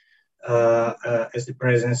Union as the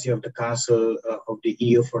presidency of the Council of the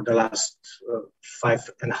EU for the last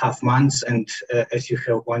 5.5 months. And as you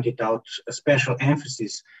have pointed out, a special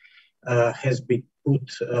emphasis has been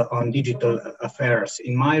put on digital affairs.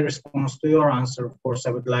 In my response to your answer, of course,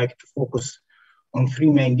 I would like to focus on three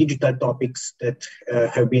main digital topics that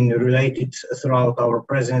have been related throughout our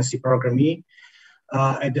presidency program E.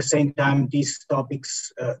 At the same time, these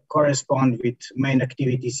topics correspond with main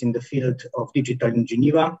activities in the field of digital in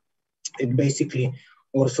Geneva, and basically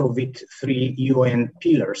also with three UN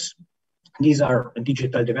pillars. These are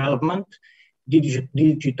digital development,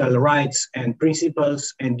 digital rights and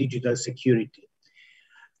principles, and digital security.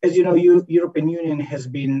 As you know, European Union has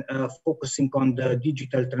been focusing on the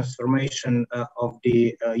digital transformation of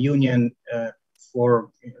the Union for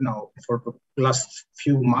the last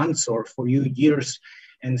few months or for few years,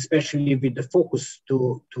 and especially with the focus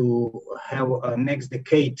to have a next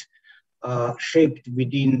decade shaped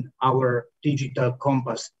within our digital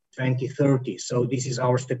compass 2030. So this is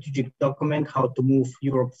our strategic document, how to move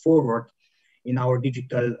Europe forward in our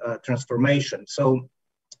digital transformation. So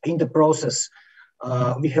in the process,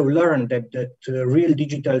 we have learned that real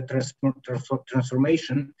digital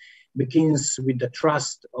transformation begins with the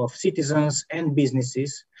trust of citizens and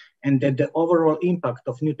businesses, and that the overall impact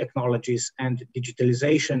of new technologies and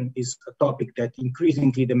digitalization is a topic that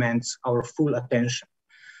increasingly demands our full attention.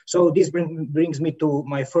 So this brings me to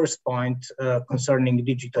my first point concerning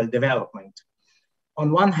digital development.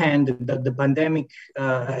 On one hand, the pandemic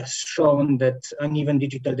has shown that uneven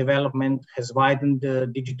digital development has widened the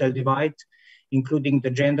digital divide, including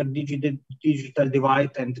the gender digital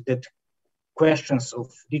divide, and that questions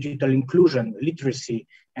of digital inclusion, literacy,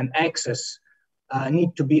 and access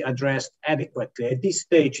need to be addressed adequately. At this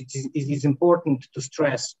stage, it is important to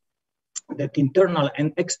stress that internal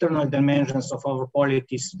and external dimensions of our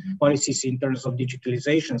policies in terms of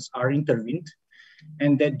digitalizations are intervened,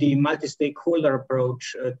 and that the multi-stakeholder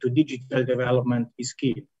approach to digital development is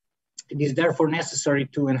key. It is therefore necessary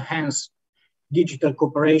to enhance digital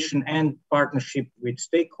cooperation and partnership with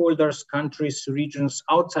stakeholders, countries, regions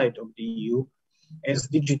outside of the EU, as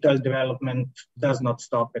digital development does not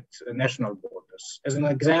stop at national borders. As an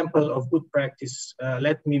example of good practice,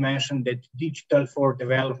 let me mention that Digital for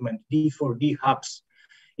Development, D4D hubs,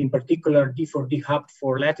 in particular D4D hub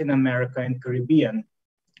for Latin America and Caribbean,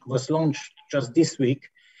 was launched just this week,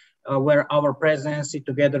 where our presidency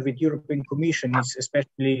together with European Commission is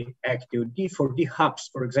especially active. D4D hubs,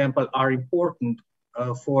 for example, are important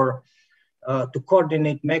for to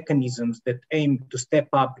coordinate mechanisms that aim to step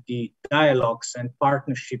up the dialogues and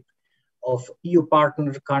partnership of EU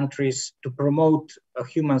partner countries to promote a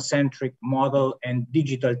human-centric model and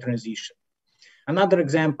digital transition. Another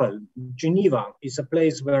example, Geneva is a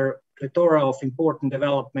place where plethora of important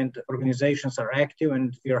development organizations are active,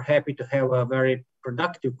 and we are happy to have a very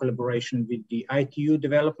productive collaboration with the ITU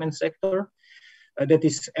development sector that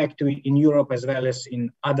is active in Europe as well as in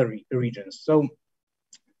other regions. So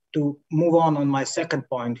to move on my second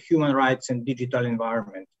point, human rights and digital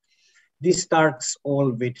environment. This starts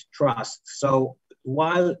all with trust. So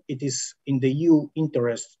while it is in the EU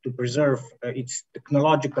interest to preserve its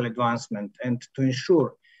technological advancement and to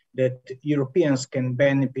ensure that Europeans can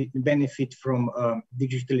benefit from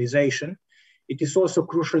digitalization, it is also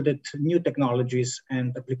crucial that new technologies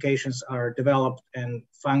and applications are developed and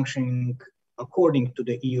functioning according to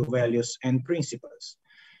the EU values and principles.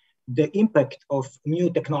 The impact of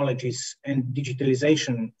new technologies and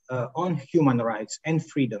digitalization on human rights and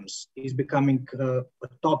freedoms is becoming a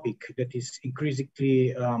topic that is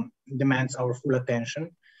increasingly demands our full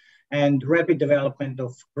attention. And rapid development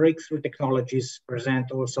of breakthrough technologies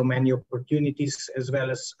present also many opportunities as well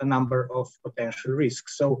as a number of potential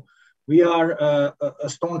risks. So we are a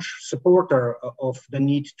staunch supporter of the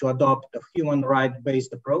need to adopt a human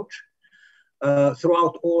right-based approach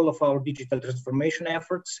throughout all of our digital transformation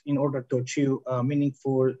efforts in order to achieve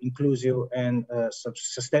meaningful, inclusive, and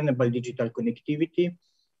sustainable digital connectivity.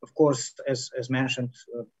 Of course, as mentioned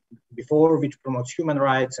before, which promotes human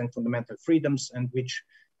rights and fundamental freedoms, and which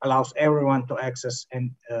allows everyone to access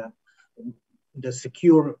and the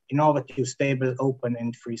secure, innovative, stable, open,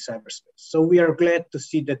 and free cyberspace. So we are glad to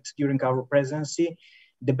see that during our presidency,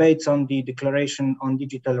 debates on the Declaration on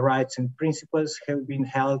Digital Rights and Principles have been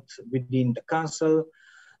held within the Council,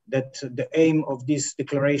 that the aim of this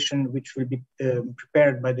declaration, which will be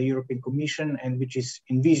prepared by the European Commission and which is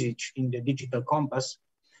envisaged in the Digital Compass,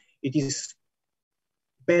 it is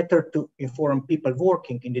better to inform people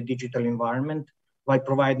working in the digital environment by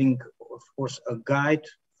providing, of course, a guide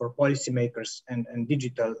for policymakers and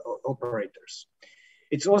digital operators.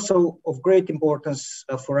 It's also of great importance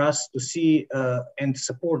for us to see and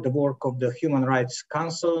support the work of the Human Rights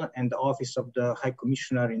Council and the Office of the High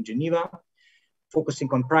Commissioner in Geneva, focusing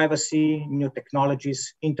on privacy, new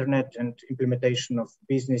technologies, internet and implementation of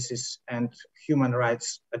businesses and human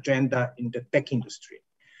rights agenda in the tech industry.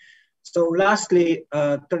 So lastly,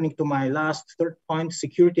 turning to my third point,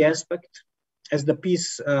 security aspect. As the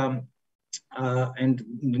peace and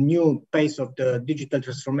the new pace of the digital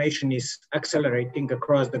transformation is accelerating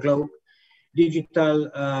across the globe, digital,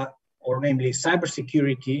 or namely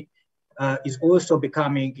cybersecurity, is also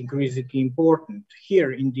becoming increasingly important.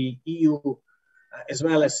 Here in the EU, as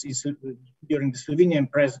well as during the Slovenian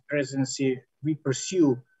presidency, we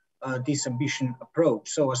pursue this ambition approach.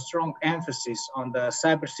 So a strong emphasis on the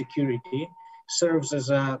cybersecurity serves as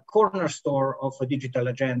a cornerstone of a digital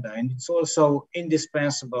agenda, and it's also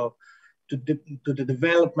indispensable to the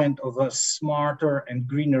development of a smarter and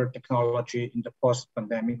greener technology in the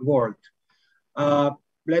post-pandemic world.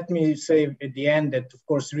 Let me say at the end that, of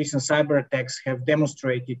course, recent cyber attacks have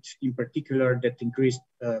demonstrated in particular that increased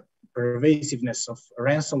pervasiveness of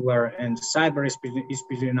ransomware and cyber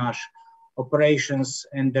espionage operations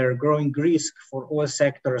and their growing risk for all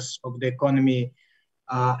sectors of the economy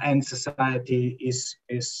and society is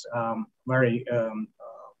very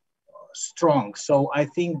strong. So I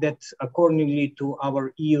think that accordingly to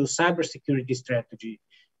our EU cybersecurity strategy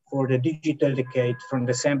for the digital decade from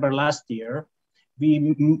December last year,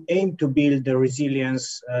 we aim to build the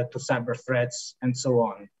resilience to cyber threats and so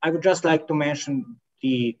on. I would just like to mention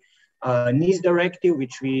the NIS directive,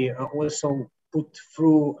 which we also put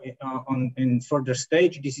through in further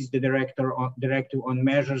stage. This is the directive on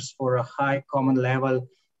measures for a high common level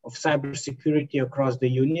of cybersecurity across the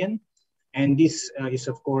Union. And this is,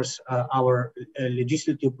 of course, our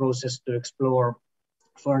legislative process to explore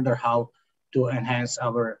further how to enhance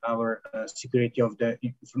our security of the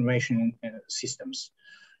information systems.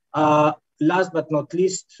 Last but not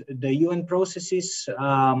least, the UN processes.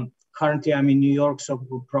 Currently, I'm in New York, so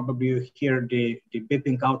we'll probably hear the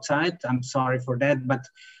beeping outside. I'm sorry for that, but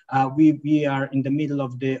we are in the middle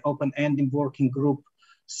of the open-ending working group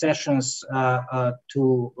sessions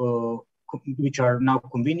which are now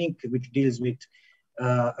convening, which deals with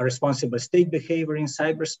a responsible state behavior in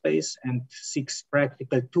cyberspace and seeks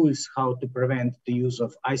practical tools how to prevent the use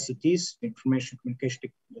of ICTs, information communication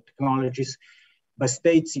technologies, by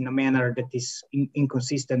states in a manner that is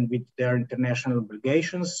inconsistent with their international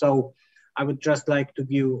obligations. So I would just like to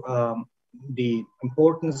give the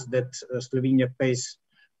importance that Slovenia pays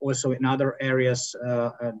also in other areas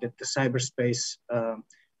that the cyberspace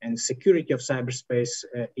and security of cyberspace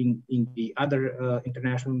in the other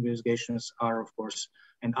international investigations are, of course,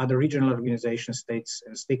 and other regional organizations, states,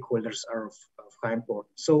 and stakeholders are of high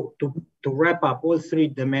importance. So to wrap up, all three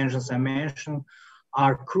dimensions I mentioned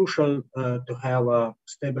are crucial to have a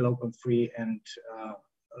stable, open, free, and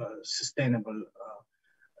sustainable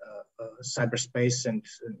cyberspace and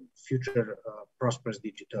future prosperous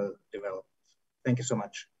digital development. Thank you so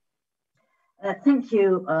much. Thank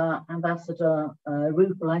you, Ambassador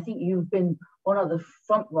Rupel. I think you've been one of the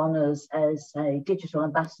front runners as a digital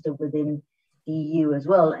ambassador within the EU as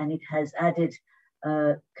well, and it has added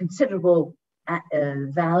considerable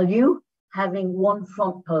value having one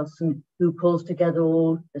front person who pulls together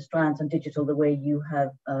all the strands on digital the way you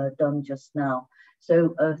have done just now.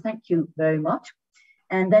 So thank you very much.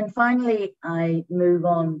 And then finally, I move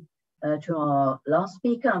on to our last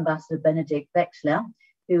speaker, Ambassador Benedikt Wexler,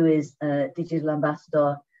 who is Digital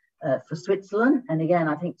Ambassador for Switzerland. And again,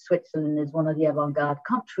 I think Switzerland is one of the avant-garde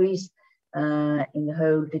countries in the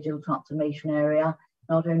whole digital transformation area.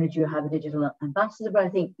 Not only do you have a digital ambassador, but I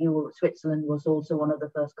think Switzerland was also one of the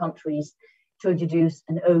first countries to introduce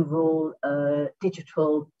an overall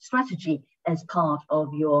digital strategy as part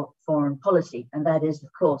of your foreign policy. And that is, of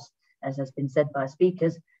course, as has been said by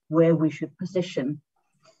speakers, where we should position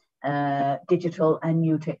digital and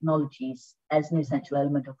new technologies as an essential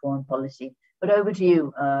element of foreign policy. But over to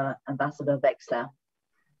you, Ambassador Wexler.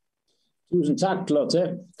 Guten Tag,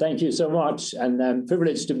 Lotte. Thank you so much. And I'm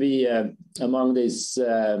privileged to be among this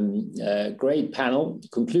great panel,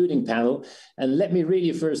 concluding panel. And let me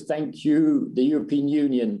really first thank you, the European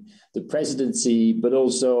Union, the Presidency, but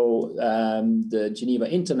also the Geneva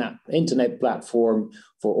Internet Platform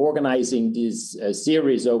for organizing this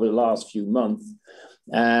series over the last few months.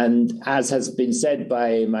 And as has been said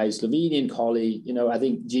by my Slovenian colleague, you know, I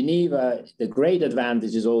think Geneva, the great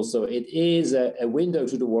advantage is also it is a window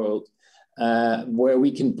to the world where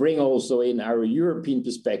we can bring also in our European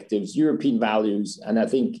perspectives, European values. And I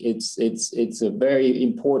think it's a very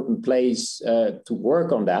important place to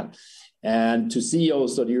work on that. And to see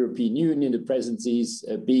also the European Union, the presidencies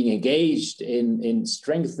being engaged in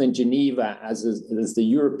strengthening Geneva as the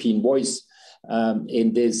European voice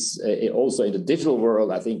in this, also in the digital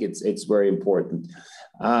world, I think it's very important.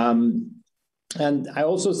 And I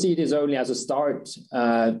also see this only as a start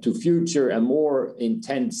to future and more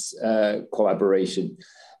intense collaboration.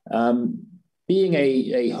 Being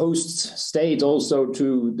a host state also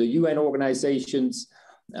to the UN organizations,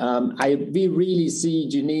 we really see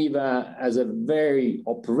Geneva as a very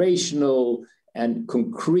operational and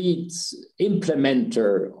concrete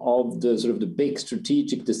implementer of the sort of the big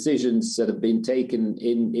strategic decisions that have been taken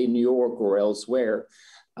in New York or elsewhere.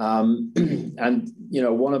 And, you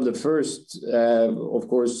know, one of the first, of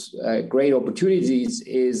course, great opportunities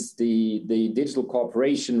is the digital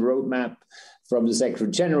cooperation roadmap from the Secretary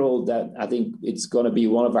General that I think it's going to be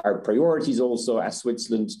one of our priorities also as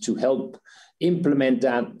Switzerland to help implement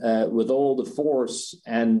that with all the force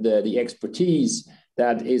and the expertise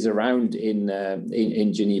that is around in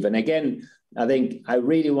Geneva. And again, I think I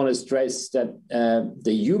really want to stress that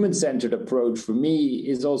the human-centered approach for me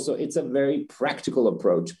is also, it's a very practical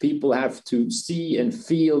approach. People have to see and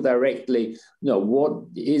feel directly, you know, what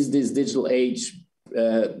is this digital age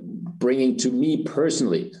bringing to me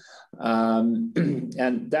personally?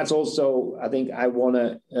 And that's also, I think I want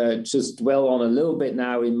to just dwell on a little bit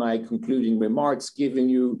now in my concluding remarks, giving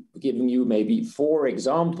you maybe 4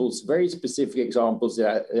 examples, very specific examples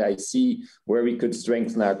that I see where we could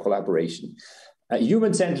strengthen our collaboration. A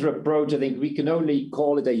human-centered approach, I think we can only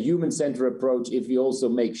call it a human-centered approach if we also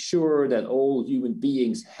make sure that all human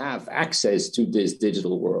beings have access to this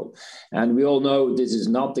digital world. And we all know this is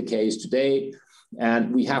not the case today.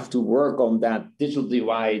 And we have to work on that digital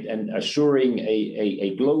divide and assuring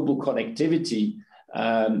a global connectivity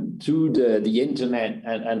to the internet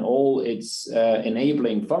and all its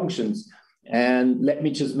enabling functions. And let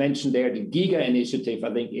me just mention there the GIGA initiative.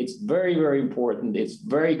 I think it's very, very important. It's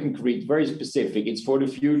very concrete, very specific. It's for the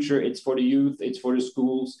future. It's for the youth. It's for the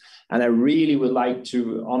schools. And I really would like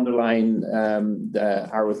to underline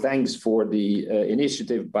our thanks for the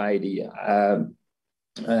initiative by the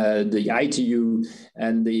ITU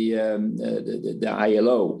and the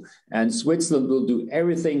ILO. And Switzerland will do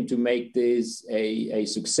everything to make this a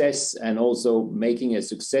success and also making a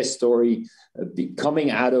success story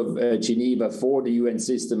coming out of Geneva for the UN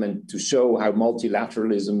system and to show how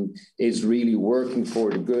multilateralism is really working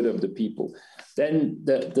for the good of the people. Then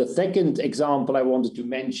the second example I wanted to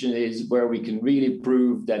mention is where we can really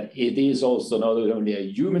prove that it is also not only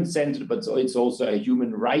a human-centered, but it's also a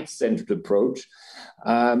human rights-centered approach.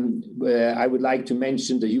 I would like to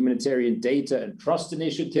mention the Humanitarian Data and Trust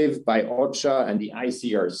Initiative by OCHA and the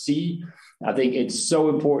ICRC. I think it's so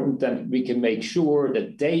important that we can make sure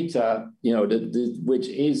that data, which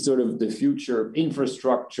is sort of the future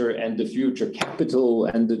infrastructure and the future capital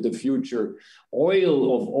and the future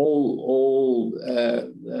oil of all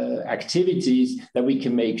activities, that we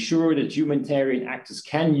can make sure that humanitarian actors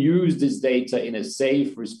can use this data in a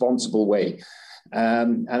safe, responsible way.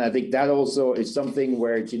 And I think that also is something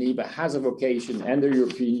where Geneva has a vocation and the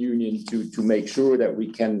European Union to make sure that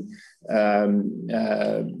we can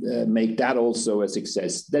make that also a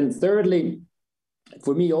success. Then thirdly,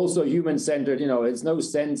 for me also human-centered, it's no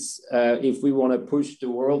sense if we want to push the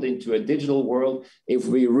world into a digital world if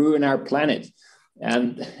we ruin our planet.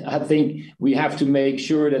 And I think we have to make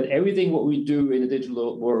sure that everything what we do in the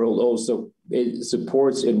digital world also it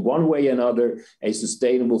supports in one way or another a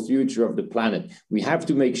sustainable future of the planet. We have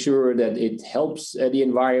to make sure that it helps the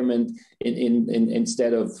environment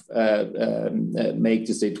instead of make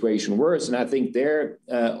the situation worse. And I think there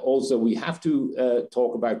also we have to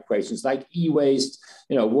talk about questions like e-waste.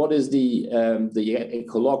 What is the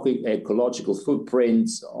ecological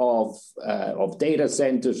footprints of data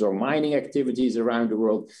centers or mining activities around the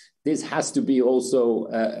world? This has to be also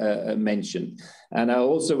mentioned. And I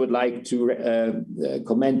also would like to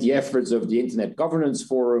commend the efforts of the Internet Governance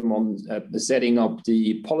Forum on setting up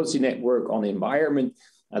the policy network on environment.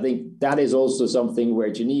 I think that is also something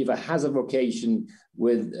where Geneva has a vocation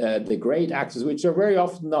with the great actors, which are very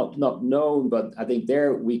often not known, but I think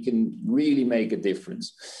there we can really make a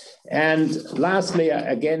difference. And lastly,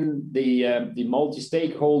 again, the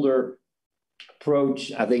multi-stakeholder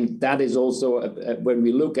approach, I think that is also, when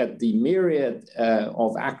we look at the myriad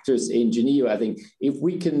of actors in Geneva, I think if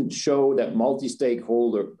we can show that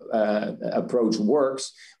multi-stakeholder approach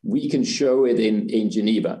works, we can show it in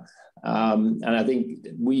Geneva. And I think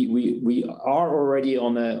we are already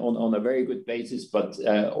on a very good basis, but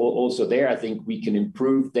also there, I think we can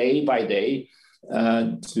improve day by day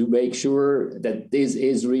to make sure that this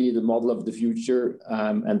is really the model of the future,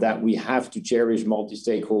 and that we have to cherish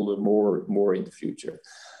multi-stakeholder more in the future.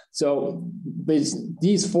 So with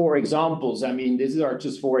these 4 examples, I mean, these are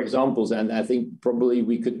just 4 examples, and I think probably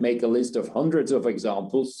we could make a list of hundreds of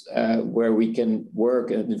examples where we can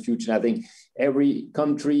work in the future. I think every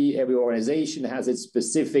country, every organization has its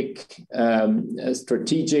specific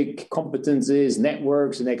strategic competencies,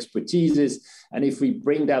 networks, and expertises. And if we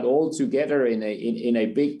bring that all together in a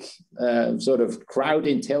big sort of crowd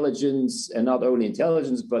intelligence, and not only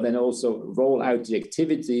intelligence, but then also roll out the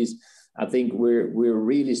activities, I think we're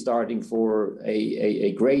really starting for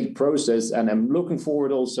a great process. And I'm looking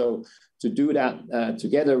forward also to do that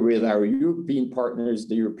together with our European partners,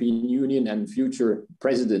 the European Union, and future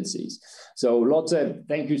presidencies. So Lotte,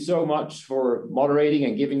 thank you so much for moderating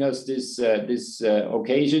and giving us this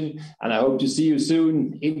occasion. And I hope to see you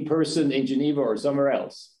soon in person in Geneva or somewhere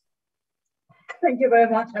else. Thank you very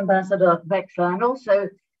much, Ambassador Vexler. And also,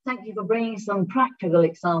 thank you for bringing some practical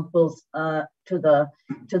examples to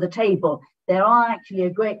the table. There are actually a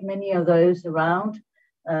great many of those around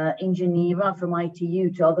in Geneva, from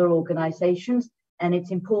ITU to other organizations, and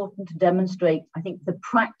it's important to demonstrate, I think, the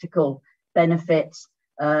practical benefits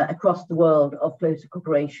across the world of closer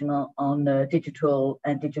cooperation on digital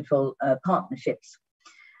partnerships.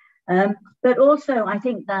 But also, I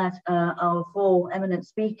think that our 4 eminent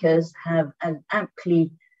speakers have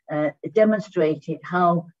amply demonstrated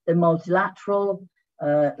how the multilateral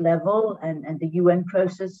level and the UN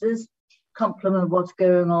processes complement what's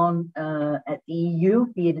going on at the EU,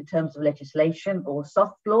 be it in terms of legislation or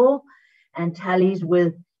soft law, and tallies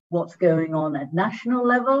with what's going on at national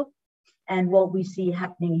level and what we see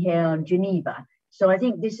happening here in Geneva. So I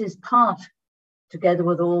think this is part, together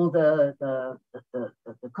with all the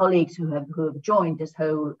colleagues who have joined this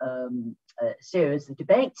whole series of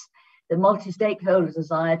debates, the multi-stakeholder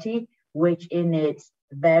society, which in its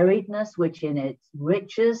variedness, which in its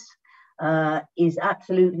riches, is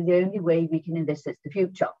absolutely the only way we can envisage the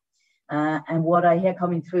future. And what I hear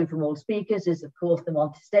coming through from all speakers is, of course, the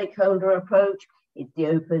multi-stakeholder approach. It's the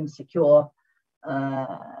open, secure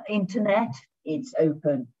internet, it's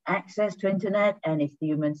open access to internet, and it's the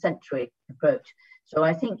human-centric approach. So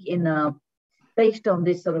I think based on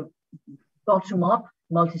this sort of bottom-up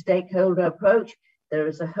multi-stakeholder approach, there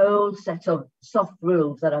is a whole set of soft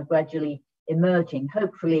rules that are gradually emerging,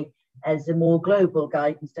 hopefully as a more global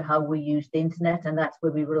guidance to how we use the internet, and that's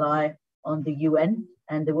where we rely on the UN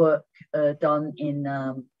and the work done in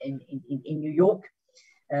New York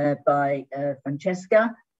by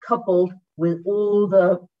Francesca, coupled with all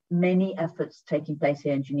the many efforts taking place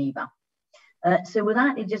here in Geneva. So with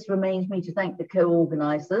that, it just remains me to thank the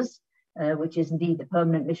co-organisers, which is indeed the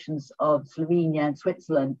Permanent Missions of Slovenia and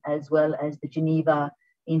Switzerland, as well as the Geneva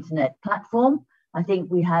Internet Platform. I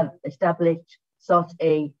think we have established such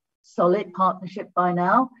a solid partnership by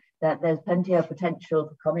now that there's plenty of potential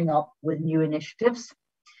for coming up with new initiatives,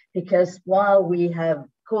 because while we have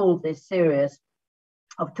called this series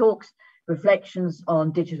of talks Reflections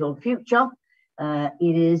on Digital Future,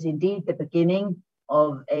 it is indeed the beginning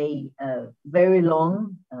of a very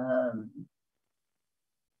long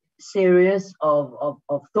series of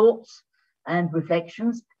thoughts and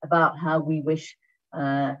reflections about how we wish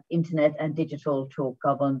internet and digital to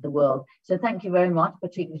govern the world. So thank you very much,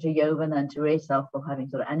 particularly to Jovan and Teresa, for having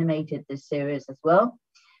sort of animated this series as well.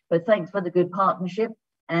 But thanks for the good partnership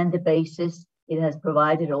and the basis it has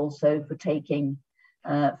provided also for taking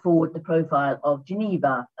forward the profile of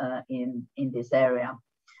Geneva in this area.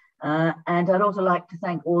 And I'd also like to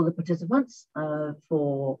thank all the participants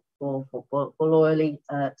for loyally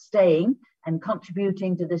staying and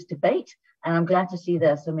contributing to this debate. And I'm glad to see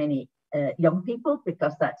there are so many young people,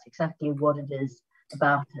 because that's exactly what it is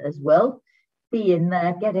about as well. Be in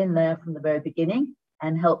there, get in there from the very beginning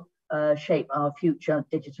and help shape our future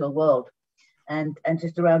digital world. And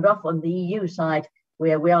just to round off on the EU side,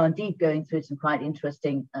 where we are indeed going through some quite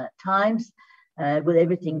interesting times with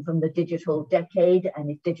everything from the digital decade and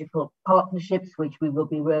its digital partnerships, which we will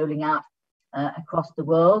be rolling out across the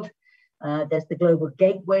world. There's the Global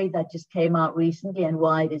Gateway that just came out recently, and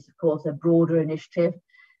why it is, of course, a broader initiative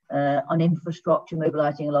on infrastructure,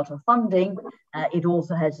 mobilizing a lot of funding. It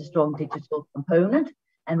also has a strong digital component.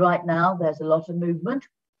 And right now, there's a lot of movement,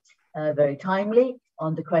 very timely,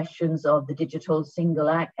 on the questions of the Digital Single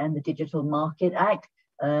Act and the Digital Market Act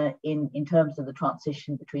in terms of the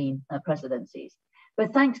transition between presidencies.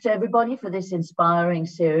 But thanks to everybody for this inspiring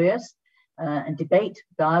series and debate,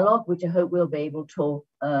 dialogue, which I hope we'll be able to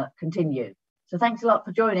continue. So thanks a lot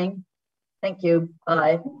for joining. Thank you.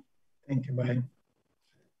 Bye. Thank you. Bye.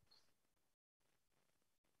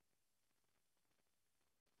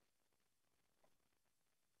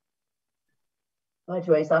 Bye,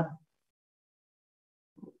 Teresa.